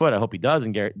the right foot. I hope he does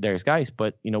in Darius Geis,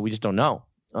 but we just don't know.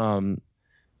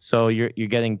 So you're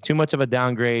getting too much of a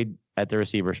downgrade at the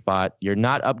receiver spot. You're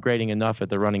not upgrading enough at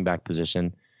the running back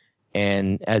position.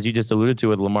 And as you just alluded to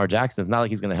with Lamar Jackson, it's not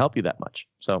like he's going to help you that much.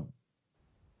 So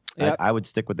I would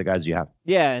stick with the guys you have.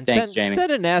 Yeah, and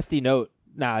send a nasty note.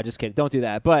 Nah, just kidding. Don't do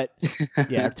that. But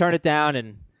yeah, turn it down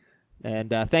and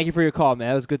thank you for your call, man.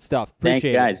 That was good stuff.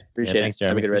 Appreciate Thanks, guys. it. Appreciate it. Thanks,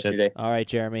 Jeremy. Have a good rest of your day. All right,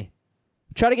 Jeremy.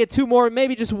 Try to get two more,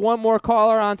 maybe just one more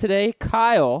caller on today.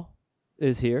 Kyle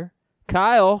is here.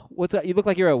 Kyle, what's up? You look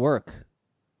like you're at work.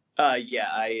 Yeah,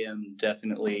 I am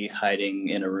definitely hiding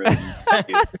in a room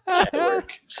at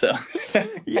work. So,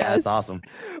 yeah, that's awesome.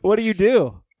 What do you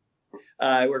do?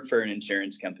 I work for an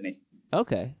insurance company.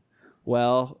 Okay.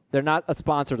 Well, they're not a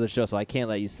sponsor of the show, so I can't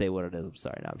let you say what it is. I'm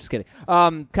sorry. No, I'm just kidding.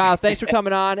 Kyle, thanks for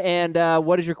coming on. And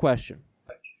what is your question?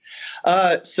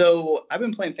 So I've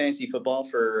been playing fantasy football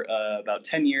for about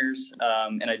 10 years,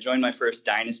 and I joined my first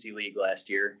Dynasty League last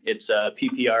year. It's a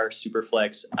PPR,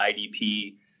 Superflex,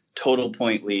 IDP, total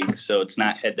point league, so it's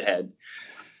not head-to-head.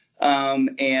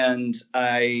 And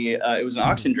it was an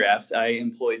auction draft. I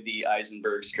employed the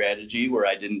Eisenberg strategy where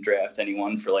I didn't draft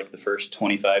anyone for like the first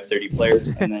 25, 30 players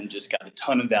and then just got a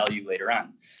ton of value later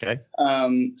on. Okay.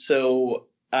 So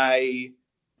I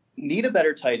need a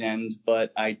better tight end,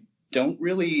 but I don't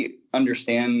really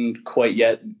understand quite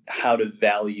yet how to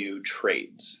value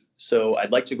trades. So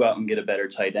I'd like to go out and get a better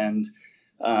tight end,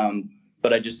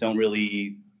 but I just don't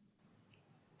really...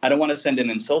 I don't want to send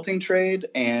an insulting trade,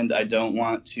 and I don't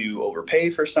want to overpay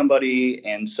for somebody.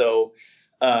 And so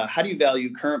how do you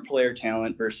value current player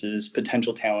talent versus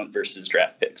potential talent versus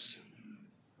draft picks?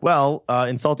 Well,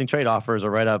 insulting trade offers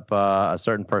are right up a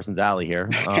certain person's alley here.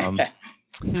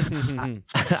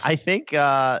 I think,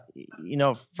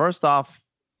 first off,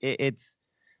 it's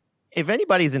if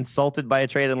anybody's insulted by a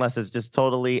trade, unless it's just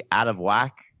totally out of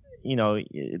whack,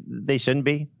 they shouldn't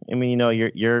be. I mean,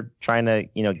 you're trying to,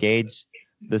 gauge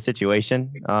the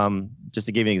situation. Just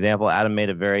to give you an example, Adam made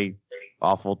a very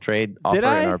awful trade offer in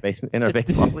our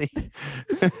baseball league?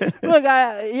 Look,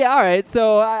 all right.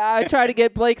 So I tried to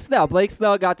get Blake Snell. Blake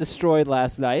Snell got destroyed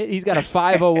last night. He's got a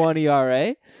 5.01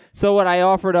 ERA. So what I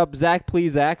offered up Zach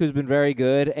Plesac, who's been very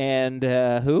good, and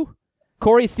who?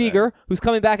 Corey Seager, who's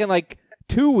coming back in like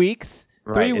 2 weeks,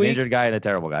 3 weeks. An injured guy and a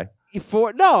terrible guy.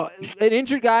 An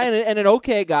injured guy and an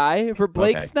okay guy for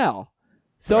Blake Snell.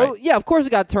 So, yeah, of course it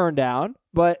got turned down,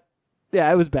 but,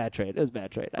 yeah, it was a bad trade.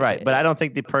 Right, but I don't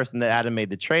think the person that Adam made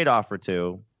the trade offer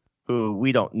to, who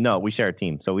we don't know, we share a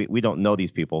team, so we don't know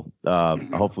these people.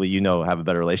 Hopefully have a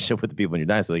better relationship with the people in your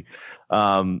dynasty league.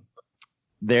 I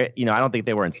don't think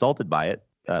they were insulted by it.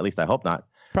 At least I hope not.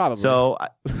 Probably. So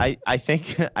I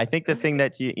think the thing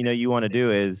that you want to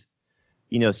do is,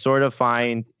 sort of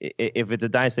find, if it's a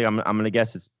dynasty, I'm going to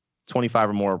guess it's 25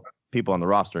 or more people on the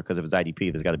roster, because if it's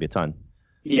IDP, there's got to be a ton.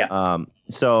 Yeah.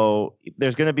 So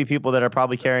there's going to be people that are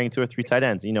probably carrying 2 or 3 tight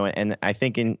ends, and I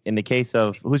think in the case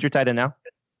of, who's your tight end now?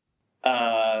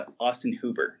 Austin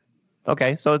Hooper.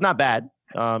 Okay. So it's not bad.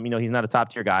 He's not a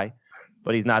top tier guy,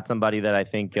 but he's not somebody that I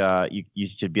think you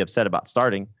should be upset about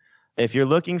starting. If you're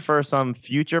looking for some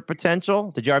future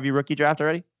potential, did you have your rookie draft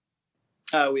already?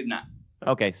 We have not.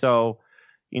 Okay. So,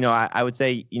 I would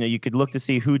say, you could look to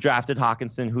see who drafted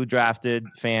Hawkinson, who drafted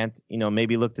Fant,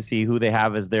 maybe look to see who they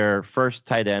have as their first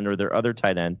tight end or their other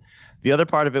tight end. The other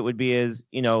part of it would be is,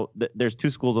 there's 2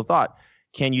 schools of thought.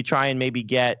 Can you try and maybe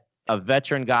get a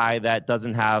veteran guy that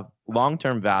doesn't have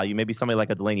long-term value, maybe somebody like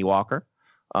a Delaney Walker,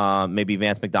 maybe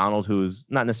Vance McDonald, who's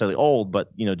not necessarily old, but,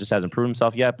 just hasn't proved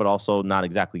himself yet, but also not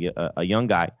exactly a young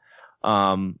guy.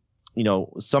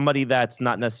 Somebody that's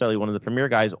not necessarily one of the premier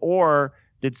guys, or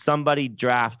did somebody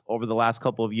draft over the last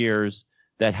couple of years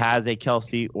that has a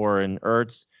Kelsey or an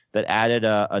Ertz that added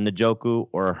a Njoku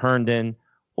or a Herndon,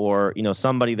 or,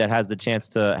 somebody that has the chance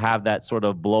to have that sort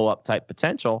of blow up type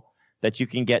potential that you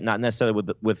can get, not necessarily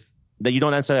with that you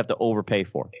don't necessarily have to overpay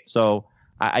for. So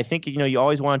I think, you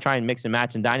always want to try and mix and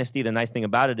match in Dynasty. The nice thing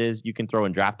about it is you can throw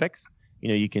in draft picks,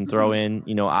 you can throw in,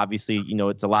 obviously,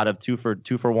 it's a lot of 2 for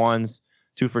 1s,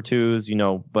 2 for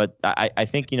 2s, but I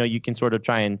think, you can sort of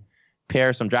try and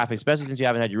pair some draft picks, especially since you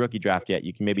haven't had your rookie draft yet.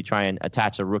 You can maybe try and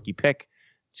attach a rookie pick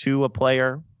to a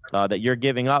player that you're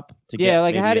giving up to get. Yeah,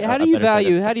 like how do you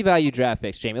value draft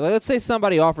picks, Jamie? Like, let's say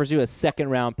somebody offers you a 2nd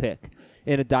round pick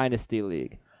in a dynasty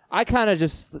league. I kind of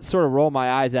just sort of roll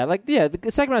my eyes at it. Like, yeah, the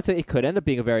 2nd round, it could end up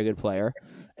being a very good player.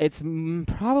 It's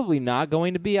probably not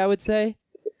going to be, I would say.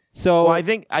 So I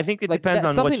think it depends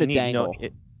on what you need.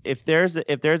 If there's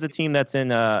a team that's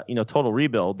in total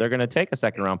rebuild, they're going to take a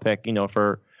 2nd round pick,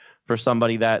 for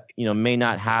somebody that, may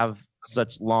not have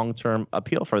such long-term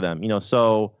appeal for them,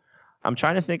 So I'm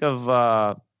trying to think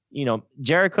of,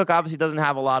 Jared Cook obviously doesn't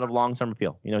have a lot of long-term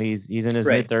appeal. He's in his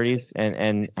mid-30s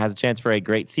and has a chance for a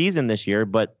great season this year,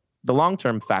 but the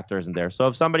long-term factor isn't there. So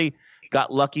if somebody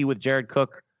got lucky with Jared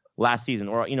Cook last season,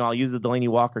 or, I'll use the Delaney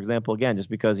Walker example again, just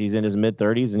because he's in his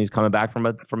mid-30s and he's coming back from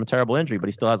a terrible injury, but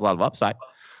he still has a lot of upside,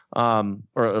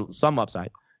 or some upside.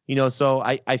 So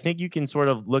I think you can sort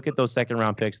of look at those 2nd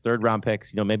round picks, 3rd round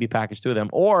picks, maybe package 2 of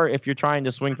them. Or if you're trying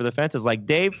to swing for the fences, like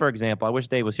Dave, for example, I wish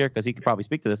Dave was here because he could probably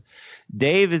speak to this.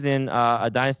 Dave is in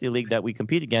a dynasty league that we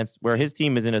compete against where his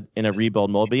team is in a rebuild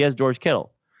mode, but he has George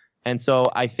Kittle. And so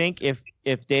I think if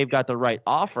Dave got the right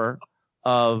offer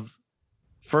of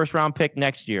 1st round pick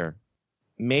next year,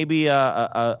 maybe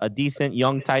a decent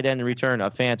young tight end in return,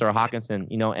 a Fant or a Hawkinson,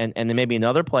 and then maybe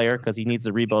another player because he needs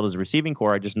to rebuild his receiving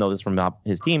core. I just know this from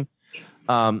his team.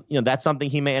 That's something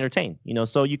he may entertain.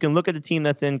 So you can look at a team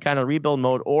that's in kind of rebuild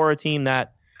mode, or a team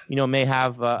that may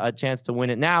have a chance to win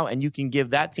it now, and you can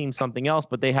give that team something else,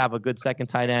 but they have a good 2nd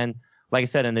tight end, like I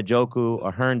said, a Njoku,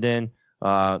 a Herndon.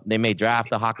 They may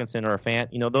draft a Hawkinson or a Fant.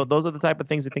 Those are the type of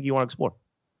things I think you want to explore.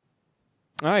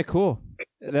 All right, cool.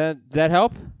 That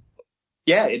help?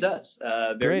 Yeah, it does.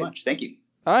 Very much. Thank you.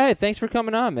 All right. Thanks for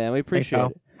coming on, man. We appreciate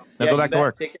it. Now go back to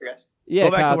work. Take care, guys. Yeah,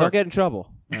 Kyle, don't get in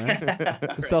trouble. All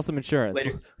right? Go sell some insurance.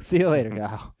 Later. See you later,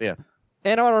 Kyle. Yeah.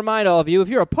 And I want to remind all of you, if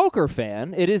you're a poker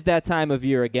fan, it is that time of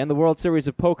year again. The World Series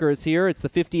of Poker is here. It's the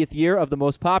 50th year of the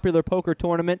most popular poker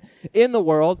tournament in the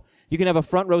world. You can have a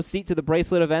front row seat to the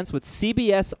bracelet events with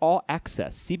CBS All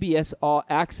Access. CBS All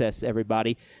Access,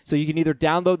 everybody. So you can either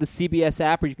download the CBS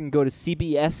app or you can go to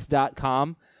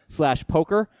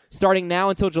cbs.com/poker. Starting now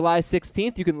until July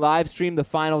 16th, you can live stream the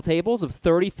final tables of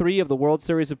 33 of the World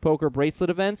Series of Poker bracelet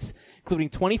events, including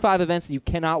 25 events that you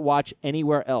cannot watch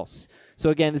anywhere else. So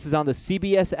again, this is on the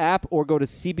CBS app, or go to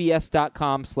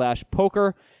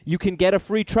cbs.com/poker. You can get a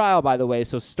free trial, by the way,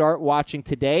 so start watching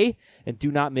today and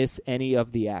do not miss any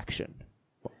of the action.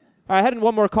 All I had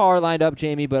one more caller lined up,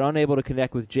 Jamie, but unable to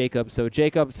connect with Jacob. So,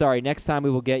 Jacob, sorry, next time we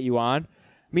will get you on.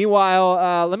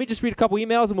 Meanwhile, let me just read a couple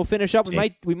emails and we'll finish up.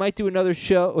 We might do another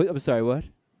show. I'm sorry, what?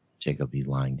 Jacob, he's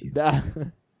lying to you.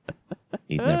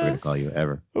 He's never going to call you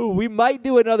ever. We might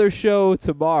do another show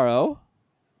tomorrow.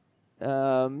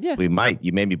 Yeah. We might.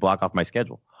 You made me block off my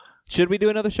schedule. Should we do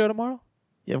another show tomorrow?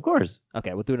 Yeah, of course.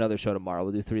 Okay, we'll do another show tomorrow.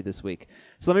 We'll do 3 this week.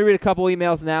 So let me read a couple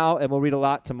emails now, and we'll read a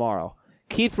lot tomorrow.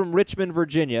 Keith from Richmond,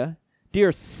 Virginia.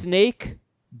 Dear Snake,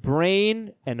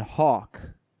 Brain, and Hawk.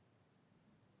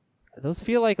 Those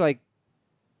feel like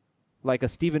a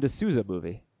Steven D'Souza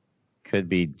movie. Could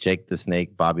be Jake the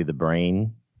Snake, Bobby the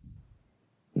Brain.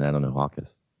 I don't know who Hawk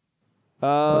is.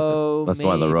 Oh, that's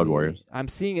one of the Road Warriors. I'm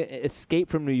seeing Escape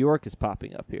from New York is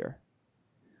popping up here.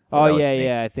 Oh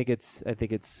yeah. I think it's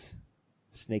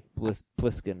Snake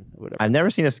Plissken or whatever. I've never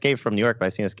seen Escape from New York, but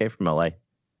I've seen Escape from LA.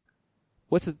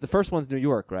 The first one's New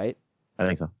York, right? I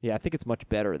think so. Yeah, I think it's much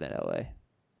better than LA.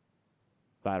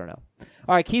 But I don't know.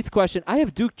 All right, Keith's question. I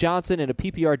have Duke Johnson in a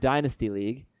PPR Dynasty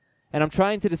League, and I'm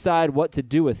trying to decide what to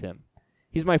do with him.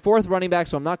 He's my 4th running back,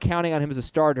 so I'm not counting on him as a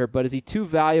starter, but is he too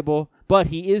valuable? But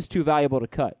he is too valuable to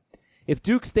cut. If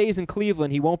Duke stays in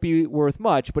Cleveland, he won't be worth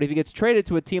much, but if he gets traded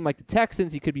to a team like the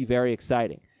Texans, he could be very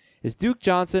exciting. Is Duke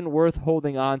Johnson worth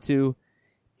holding on to?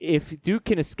 If Duke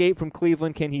can escape from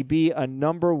Cleveland, can he be a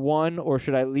number 1, or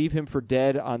should I leave him for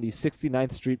dead on the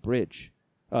 69th Street Bridge?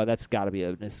 Oh, that's got to be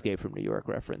an Escape from New York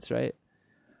reference, right?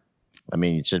 I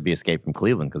mean, it should be Escape from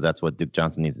Cleveland because that's what Duke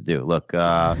Johnson needs to do. Look,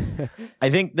 I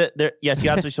think that yes, you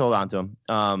absolutely should hold on to him.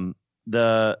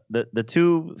 The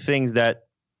 2 things that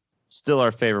still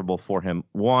are favorable for him.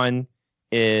 One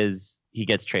is he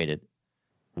gets traded,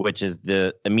 which is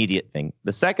the immediate thing.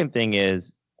 The second thing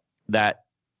is that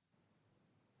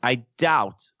I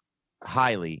doubt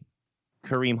highly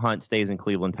Kareem Hunt stays in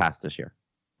Cleveland past this year,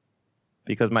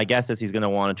 because my guess is he's going to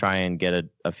want to try and get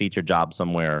a feature job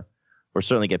somewhere, or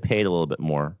certainly get paid a little bit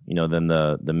more, than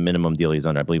the minimum deal he's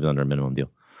under. I believe he's under a minimum deal.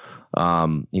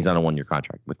 He's on a 1-year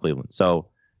contract with Cleveland. So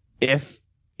if,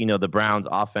 the Browns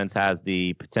offense has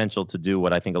the potential to do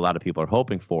what I think a lot of people are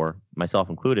hoping for,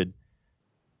 myself included,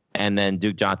 and then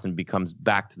Duke Johnson becomes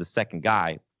back to the second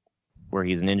guy where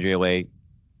he's an injury away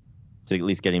to at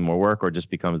least getting more work, or just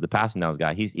becomes the passing downs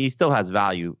guy, he still has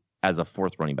value as a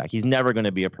 4th running back. He's never going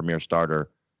to be a premier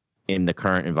starter in the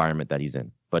current environment that he's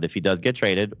in. But if he does get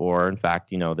traded, or in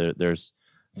fact, there's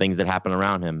things that happen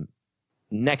around him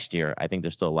next year, I think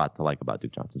there's still a lot to like about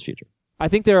Duke Johnson's future. I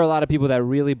think there are a lot of people that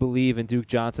really believe in Duke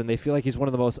Johnson. They feel like he's one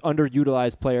of the most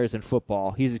underutilized players in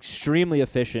football. He's extremely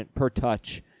efficient per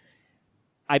touch.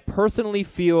 I personally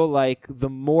feel like the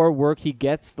more work he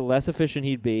gets, the less efficient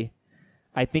he'd be.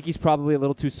 I think he's probably a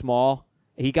little too small.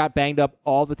 He got banged up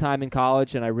all the time in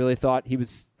college, and I really thought he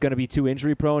was going to be too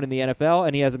injury-prone in the NFL,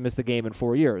 and he hasn't missed a game in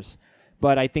 4 years.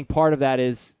 But I think part of that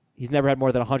is he's never had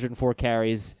more than 104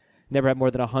 carries, never had more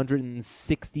than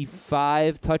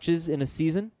 165 touches in a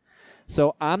season.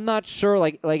 So I'm not sure,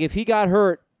 like if he got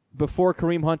hurt before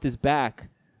Kareem Hunt is back,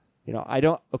 I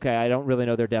don't really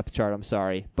know their depth chart, I'm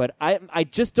sorry. But I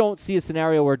just don't see a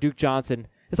scenario where Duke Johnson,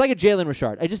 it's like a Jalen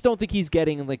Richard. I just don't think he's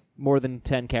getting more than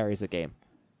 10 carries a game.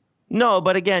 No,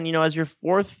 but again, as your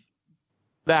 4th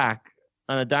back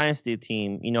on a dynasty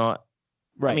team, right.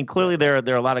 I mean, clearly there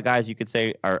are a lot of guys you could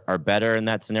say are better in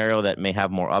that scenario that may have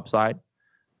more upside.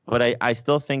 But I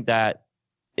still think that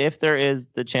if there is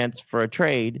the chance for a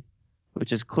trade,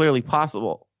 which is clearly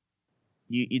possible,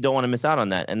 you don't want to miss out on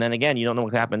that. And then again, you don't know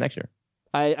what could happen next year.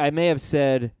 I may have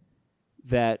said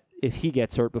that if he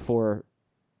gets hurt before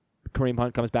Kareem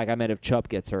Hunt comes back, I meant if Chubb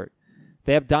gets hurt.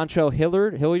 They have Dontrell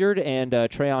Hilliard and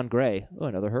Trayon Gray,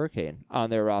 another Hurricane, on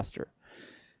their roster.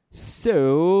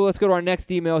 So let's go to our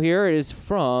next email here. It is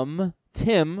from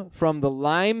Tim from the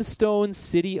Limestone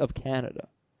City of Canada.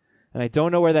 And I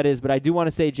don't know where that is, but I do want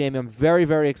to say, Jamie, I'm very,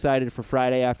 very excited for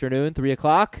Friday afternoon, 3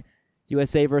 o'clock,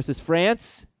 USA versus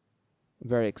France. I'm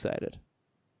very excited.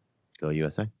 Go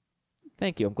USA.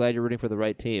 Thank you. I'm glad you're rooting for the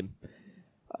right team.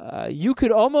 You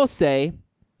could almost say,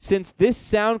 since this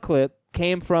sound clip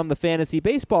came from the Fantasy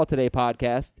Baseball Today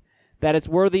podcast, that it's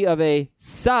worthy of a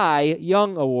Cy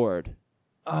Young Award.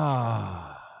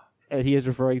 And he is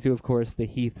referring to, of course, the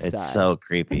Heath Cy. It's so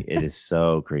creepy. It is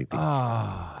so creepy.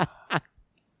 I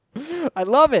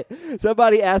love it.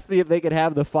 Somebody asked me if they could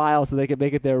have the file so they could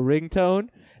make it their ringtone.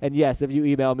 And yes, if you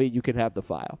email me, you can have the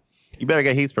file. You better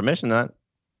get Heath's permission on that.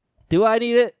 Do I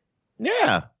need it?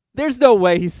 Yeah. There's no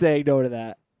way he's saying no to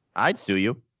that. I'd sue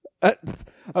you.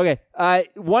 Okay.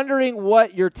 Wondering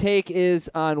what your take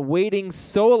is on waiting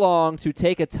so long to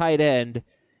take a tight end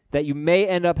that you may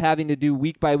end up having to do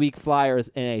week-by-week flyers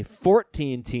in a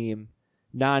 14-team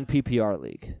non-PPR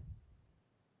league?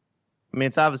 I mean,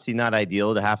 it's obviously not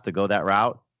ideal to have to go that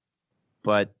route,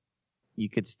 but you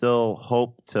could still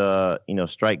hope to,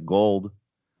 strike gold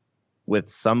with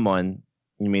someone.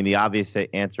 I mean, the obvious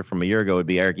answer from a year ago would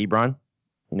be Eric Ebron,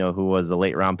 who was a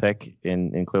late round pick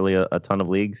in clearly a ton of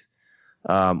leagues.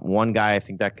 One guy I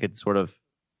think that could sort of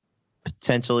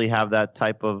potentially have that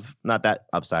type of, not that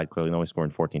upside, clearly only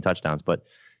scoring 14 touchdowns, but,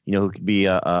 who could be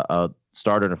a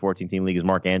starter in a 14-team league is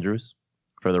Mark Andrews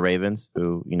for the Ravens,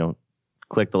 who,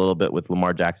 clicked a little bit with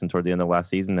Lamar Jackson toward the end of last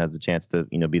season, has the chance to,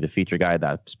 be the feature guy at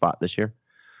that spot this year.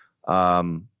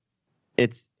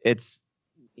 It's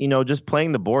just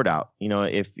playing the board out.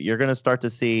 If you're going to start to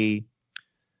see,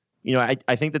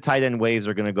 I think the tight end waves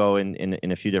are going to go in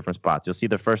a few different spots. You'll see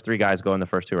the first 3 guys go in the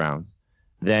first 2 rounds.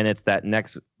 Then it's that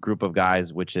next group of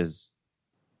guys, which is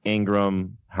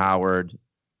Ingram, Howard,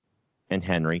 and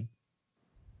Henry.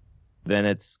 Then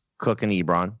it's Cook and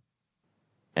Ebron.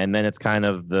 And then it's kind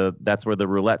of that's where the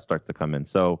roulette starts to come in.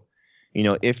 So,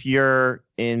 if you're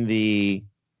in the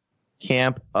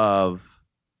camp of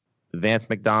Vance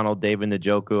McDonald, David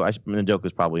Njoku,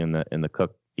 Njoku's probably in the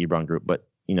Cook Ebron group, but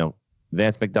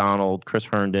Vance McDonald, Chris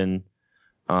Herndon,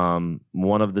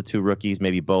 one of the 2 rookies,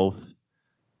 maybe both,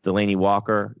 Delaney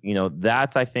Walker.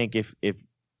 That's, I think,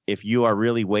 if you are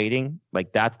really waiting,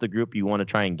 like that's the group you want to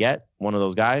try and get one of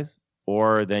those guys,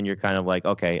 or then you're kind of like,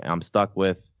 okay, I'm stuck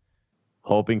with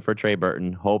hoping for Trey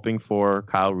Burton, hoping for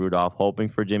Kyle Rudolph, hoping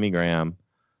for Jimmy Graham.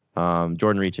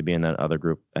 Jordan Reed should be in that other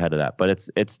group ahead of that. But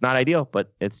it's not ideal,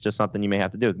 but it's just something you may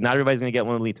have to do. Not everybody's going to get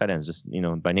one of the elite tight ends, just,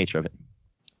 by nature of it.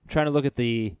 I'm trying to look at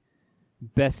the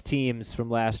best teams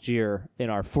from last year in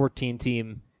our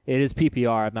 14-team. It is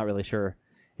PPR. I'm not really sure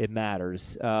it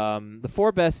matters. The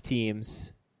 4 best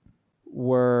teams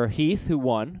were Heath, who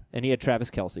won, and he had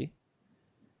Travis Kelce.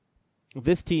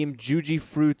 This team, Juju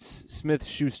Fruits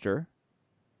Smith-Schuster.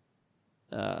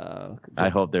 I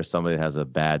hope there's somebody that has a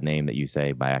bad name that you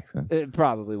say by accident. It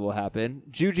probably will happen.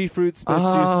 Juju Fruits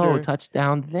Smith-Schuster. Oh,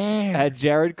 touchdown there. Had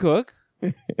Jared Cook.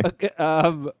 I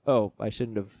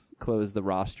shouldn't have closed the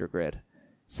roster grid.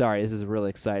 Sorry, this is really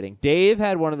exciting. Dave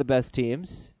had one of the best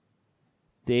teams.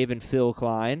 Dave and Phil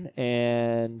Klein.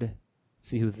 And let's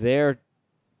see who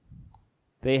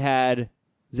they had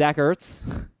Zach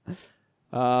Ertz.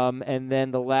 And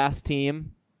then the last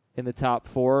team in the top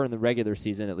 4 in the regular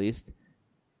season, at least.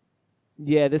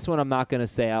 Yeah, this one I'm not going to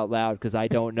say out loud because I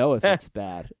don't know if it's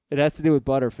bad. It has to do with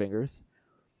Butterfingers.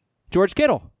 George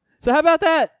Kittle. So how about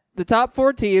that? The top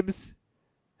 4 teams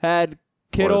had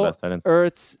Kittle,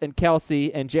 Ertz, and Kelce,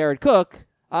 and Jared Cook.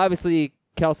 Obviously,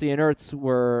 Kelce and Ertz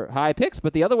were high picks,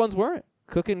 but the other ones weren't.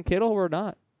 Cook and Kittle were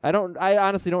not. I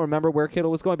honestly don't remember where Kittle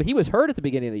was going, but he was hurt at the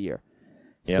beginning of the year.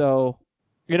 Yep. So,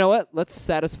 you know what? Let's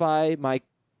satisfy my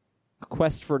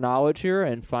quest for knowledge here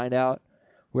and find out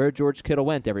where George Kittle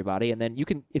went, everybody. And then you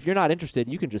can, if you're not interested,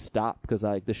 you can just stop because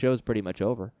the show's pretty much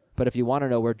over. But if you want to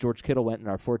know where George Kittle went in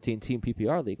our 14-team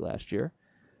PPR league last year,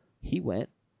 he went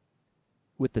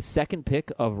with the 2nd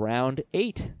pick of round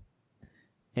 8.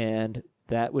 And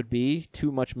that would be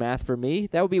too much math for me.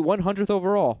 That would be 100th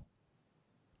overall.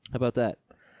 How about that?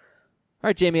 All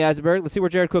right, Jamie Eisenberg. Let's see where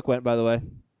Jared Cook went, by the way.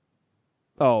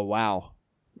 Oh, wow.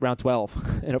 Round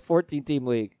 12 in a 14-team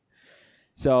league.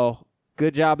 So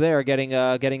good job there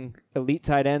getting elite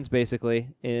tight ends, basically,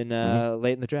 in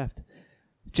late in the draft.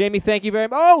 Jamie, thank you very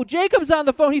much. Oh, Jacob's on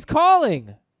the phone. He's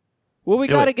calling. Well, we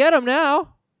got to get him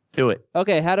now. Do it.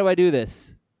 Okay, how do I do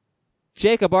this?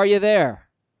 Jacob, are you there?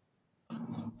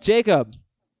 Jacob.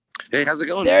 Hey, how's it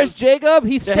going? There's Jacob.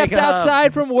 He stepped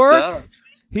outside from work.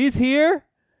 He's here.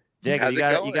 Jacob,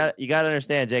 you got to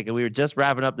understand, Jacob. We were just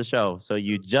wrapping up the show, so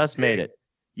you just made it.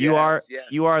 You are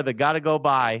the gotta go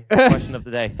by question of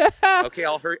the day. Okay,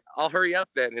 I'll hurry up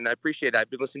then, and I appreciate it. I've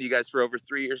been listening to you guys for over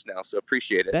 3 years now, so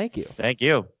appreciate it. Thank you. Thank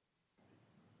you.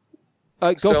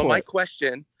 Go for my it.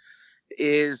 question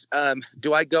is,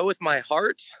 do I go with my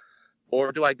heart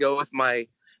or do I go with my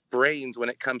brains when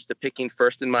it comes to picking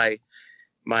first in my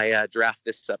draft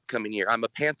this upcoming year? I'm a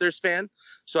Panthers fan,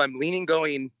 so I'm leaning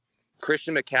going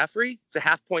Christian McCaffrey. It's a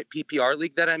half-point PPR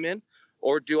league that I'm in.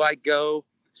 Or do I go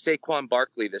Saquon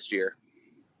Barkley this year?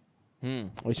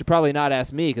 We should probably not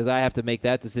ask me because I have to make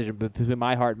that decision between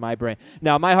my heart and my brain.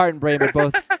 Now, my heart and brain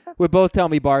would both tell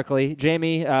me Barkley.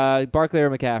 Jamie, Barkley or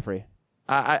McCaffrey?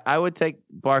 I would take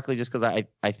Barkley just because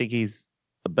I think he's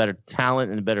a better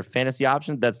talent and a better fantasy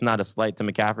option. That's not a slight to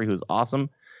McCaffrey, who's awesome.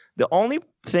 The only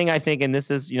thing I think, and this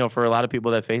is, for a lot of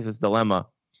people that face this dilemma,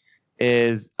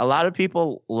 is a lot of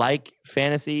people like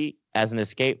fantasy as an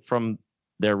escape from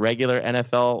their regular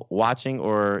NFL watching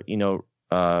or,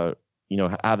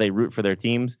 how they root for their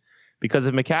teams. Because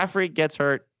if McCaffrey gets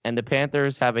hurt, and the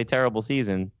Panthers have a terrible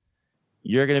season,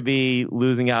 you're going to be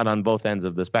losing out on both ends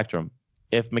of the spectrum.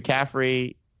 If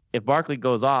Barkley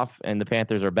goes off and the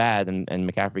Panthers are bad and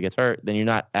McCaffrey gets hurt, then you're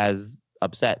not as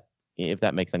upset, if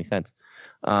that makes any sense.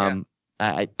 But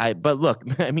look,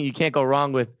 I mean, you can't go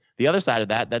wrong with the other side of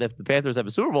that if the Panthers have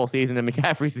a Super Bowl season and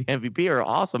McCaffrey's the MVP or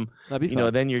awesome,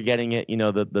 then you're getting it,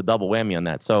 the double whammy on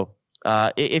that. So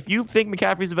if you think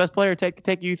McCaffrey's the best player, take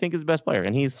who you think is the best player.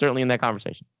 And he's certainly in that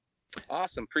conversation.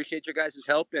 Awesome. Appreciate your guys'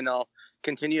 help, and I'll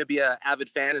continue to be an avid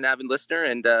fan and avid listener,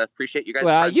 and appreciate you guys.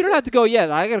 Well, you don't have to go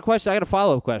yet. I got a question. I got a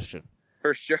follow-up question.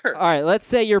 For sure. All right, let's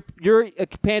say you're a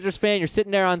Panthers fan. You're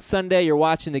sitting there on Sunday. You're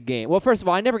watching the game. Well, first of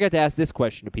all, I never get to ask this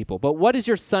question to people, but what is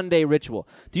your Sunday ritual?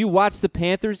 Do you watch the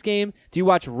Panthers game? Do you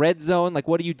watch Red Zone? Like,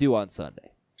 what do you do on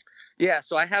Sunday? Yeah,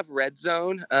 so I have Red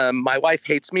Zone. My wife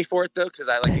hates me for it, though, because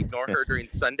I ignore her during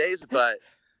Sundays. But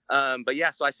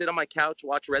yeah, so I sit on my couch,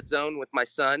 watch Red Zone with my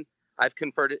son. I've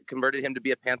converted him to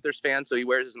be a Panthers fan, so he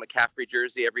wears his McCaffrey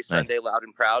jersey every Sunday, loud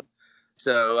and proud.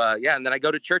 So, and then I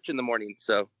go to church in the morning,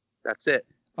 so that's it.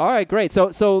 All right, great. So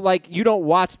you don't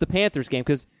watch the Panthers game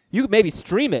because you could maybe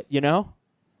stream it,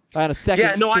 on a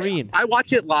second screen. I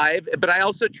watch it live, but I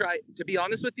also try, to be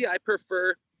honest with you, I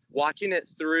prefer watching it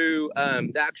through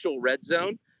the actual Red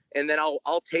Zone, and then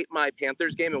I'll tape my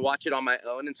Panthers game and watch it on my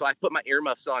own. And so I put my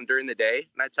earmuffs on during the day,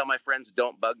 and I tell my friends,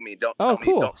 don't bug me, don't tell me,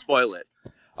 don't spoil it.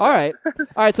 All right.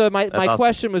 So my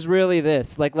question was really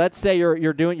this. Like, let's say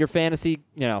you're doing your fantasy,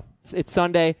 it's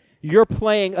Sunday. You're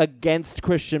playing against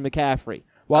Christian McCaffrey.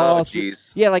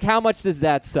 Jeez. Yeah, like how much does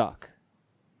that suck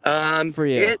for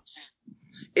you?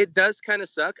 It does kind of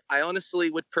suck. I honestly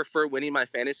would prefer winning my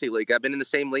fantasy league. I've been in the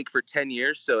same league for 10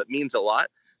 years, so it means a lot.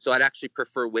 So I'd actually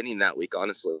prefer winning that week,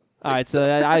 honestly. All right,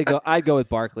 so I'd go with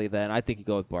Barkley then. I think you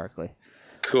go with Barkley.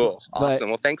 Cool. Awesome.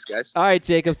 Well, thanks, guys. All right,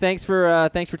 Jacob. Thanks for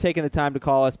taking the time to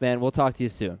call us, man. We'll talk to you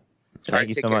soon. Thank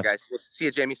you so much, guys. We'll see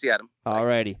you, Jamie. See you, Adam. All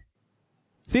righty.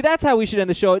 See, that's how we should end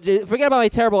the show. Forget about my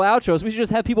terrible outros. We should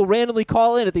just have people randomly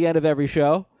call in at the end of every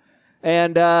show.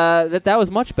 And that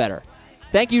was much better.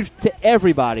 Thank you to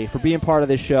everybody for being part of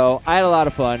this show. I had a lot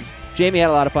of fun. Jamie had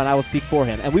a lot of fun. I will speak for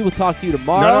him. And we will talk to you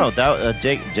tomorrow. No.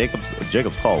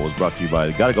 Jacob's call was brought to you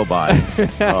by Gotta Go By.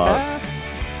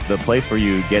 The place where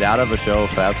you get out of a show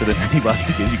faster than anybody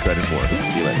gives you credit for.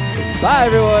 See you later. Bye,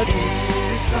 everyone.